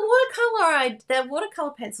 Oh, the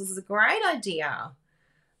watercolor pencils is a great idea.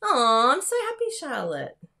 Oh, I'm so happy,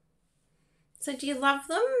 Charlotte. So do you love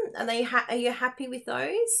them? Are you happy with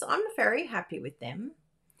those? I'm very happy with them.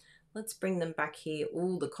 Let's bring them back here.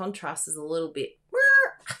 Oh, the contrast is a little bit.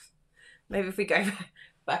 Maybe if we go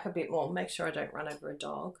back a bit more, make sure I don't run over a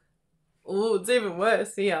dog. Oh, it's even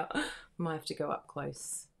worse here. I might have to go up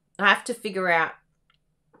close. I have to figure out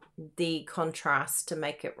the contrast to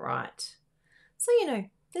make it right. So, you know,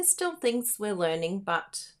 there's still things we're learning,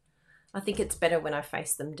 but I think it's better when I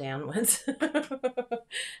face them downwards.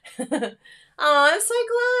 Oh, I'm so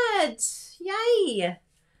glad. Yay.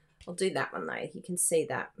 I'll do that one though. You can see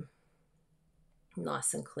that.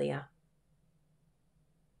 Nice and clear.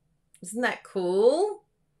 Isn't that cool?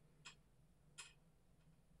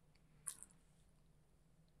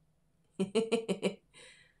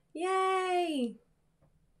 Yay.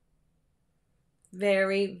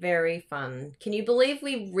 Very, very fun. Can you believe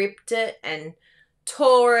we ripped it and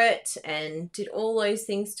tore it and did all those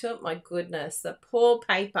things to it? My goodness, the poor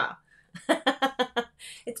paper.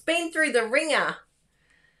 It's been through the ringer.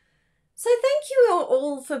 So thank you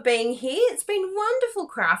all for being here. It's been wonderful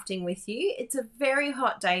crafting with you. It's a very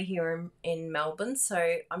hot day here in Melbourne,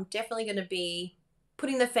 so I'm definitely going to be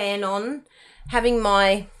putting the fan on, having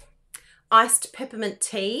my iced peppermint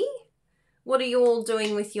tea. What are you all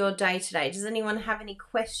doing with your day today? Does anyone have any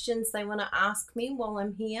questions they want to ask me while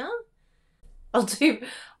I'm here? I'll do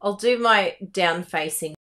my down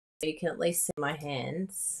facing so you can at least see my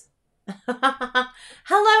hands.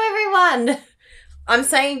 Hello everyone. I'm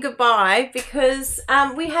saying goodbye because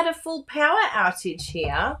we had a full power outage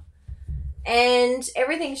here and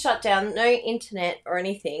everything shut down, no internet or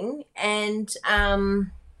anything, and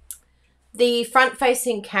the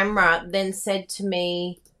front-facing camera then said to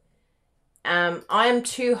me, I am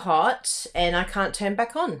too hot and I can't turn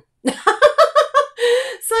back on.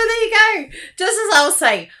 So there you go. Just as I was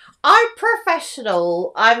saying, I'm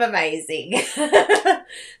professional. I'm amazing.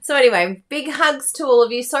 So anyway, big hugs to all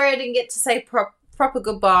of you. Sorry I didn't get to say proper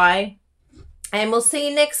goodbye. And we'll see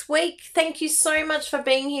you next week. Thank you so much for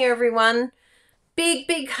being here, everyone. Big,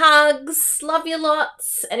 big hugs. Love you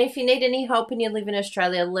lots. And if you need any help and you live in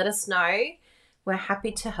Australia, let us know. We're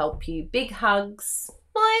happy to help you. Big hugs.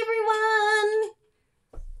 Bye, everyone.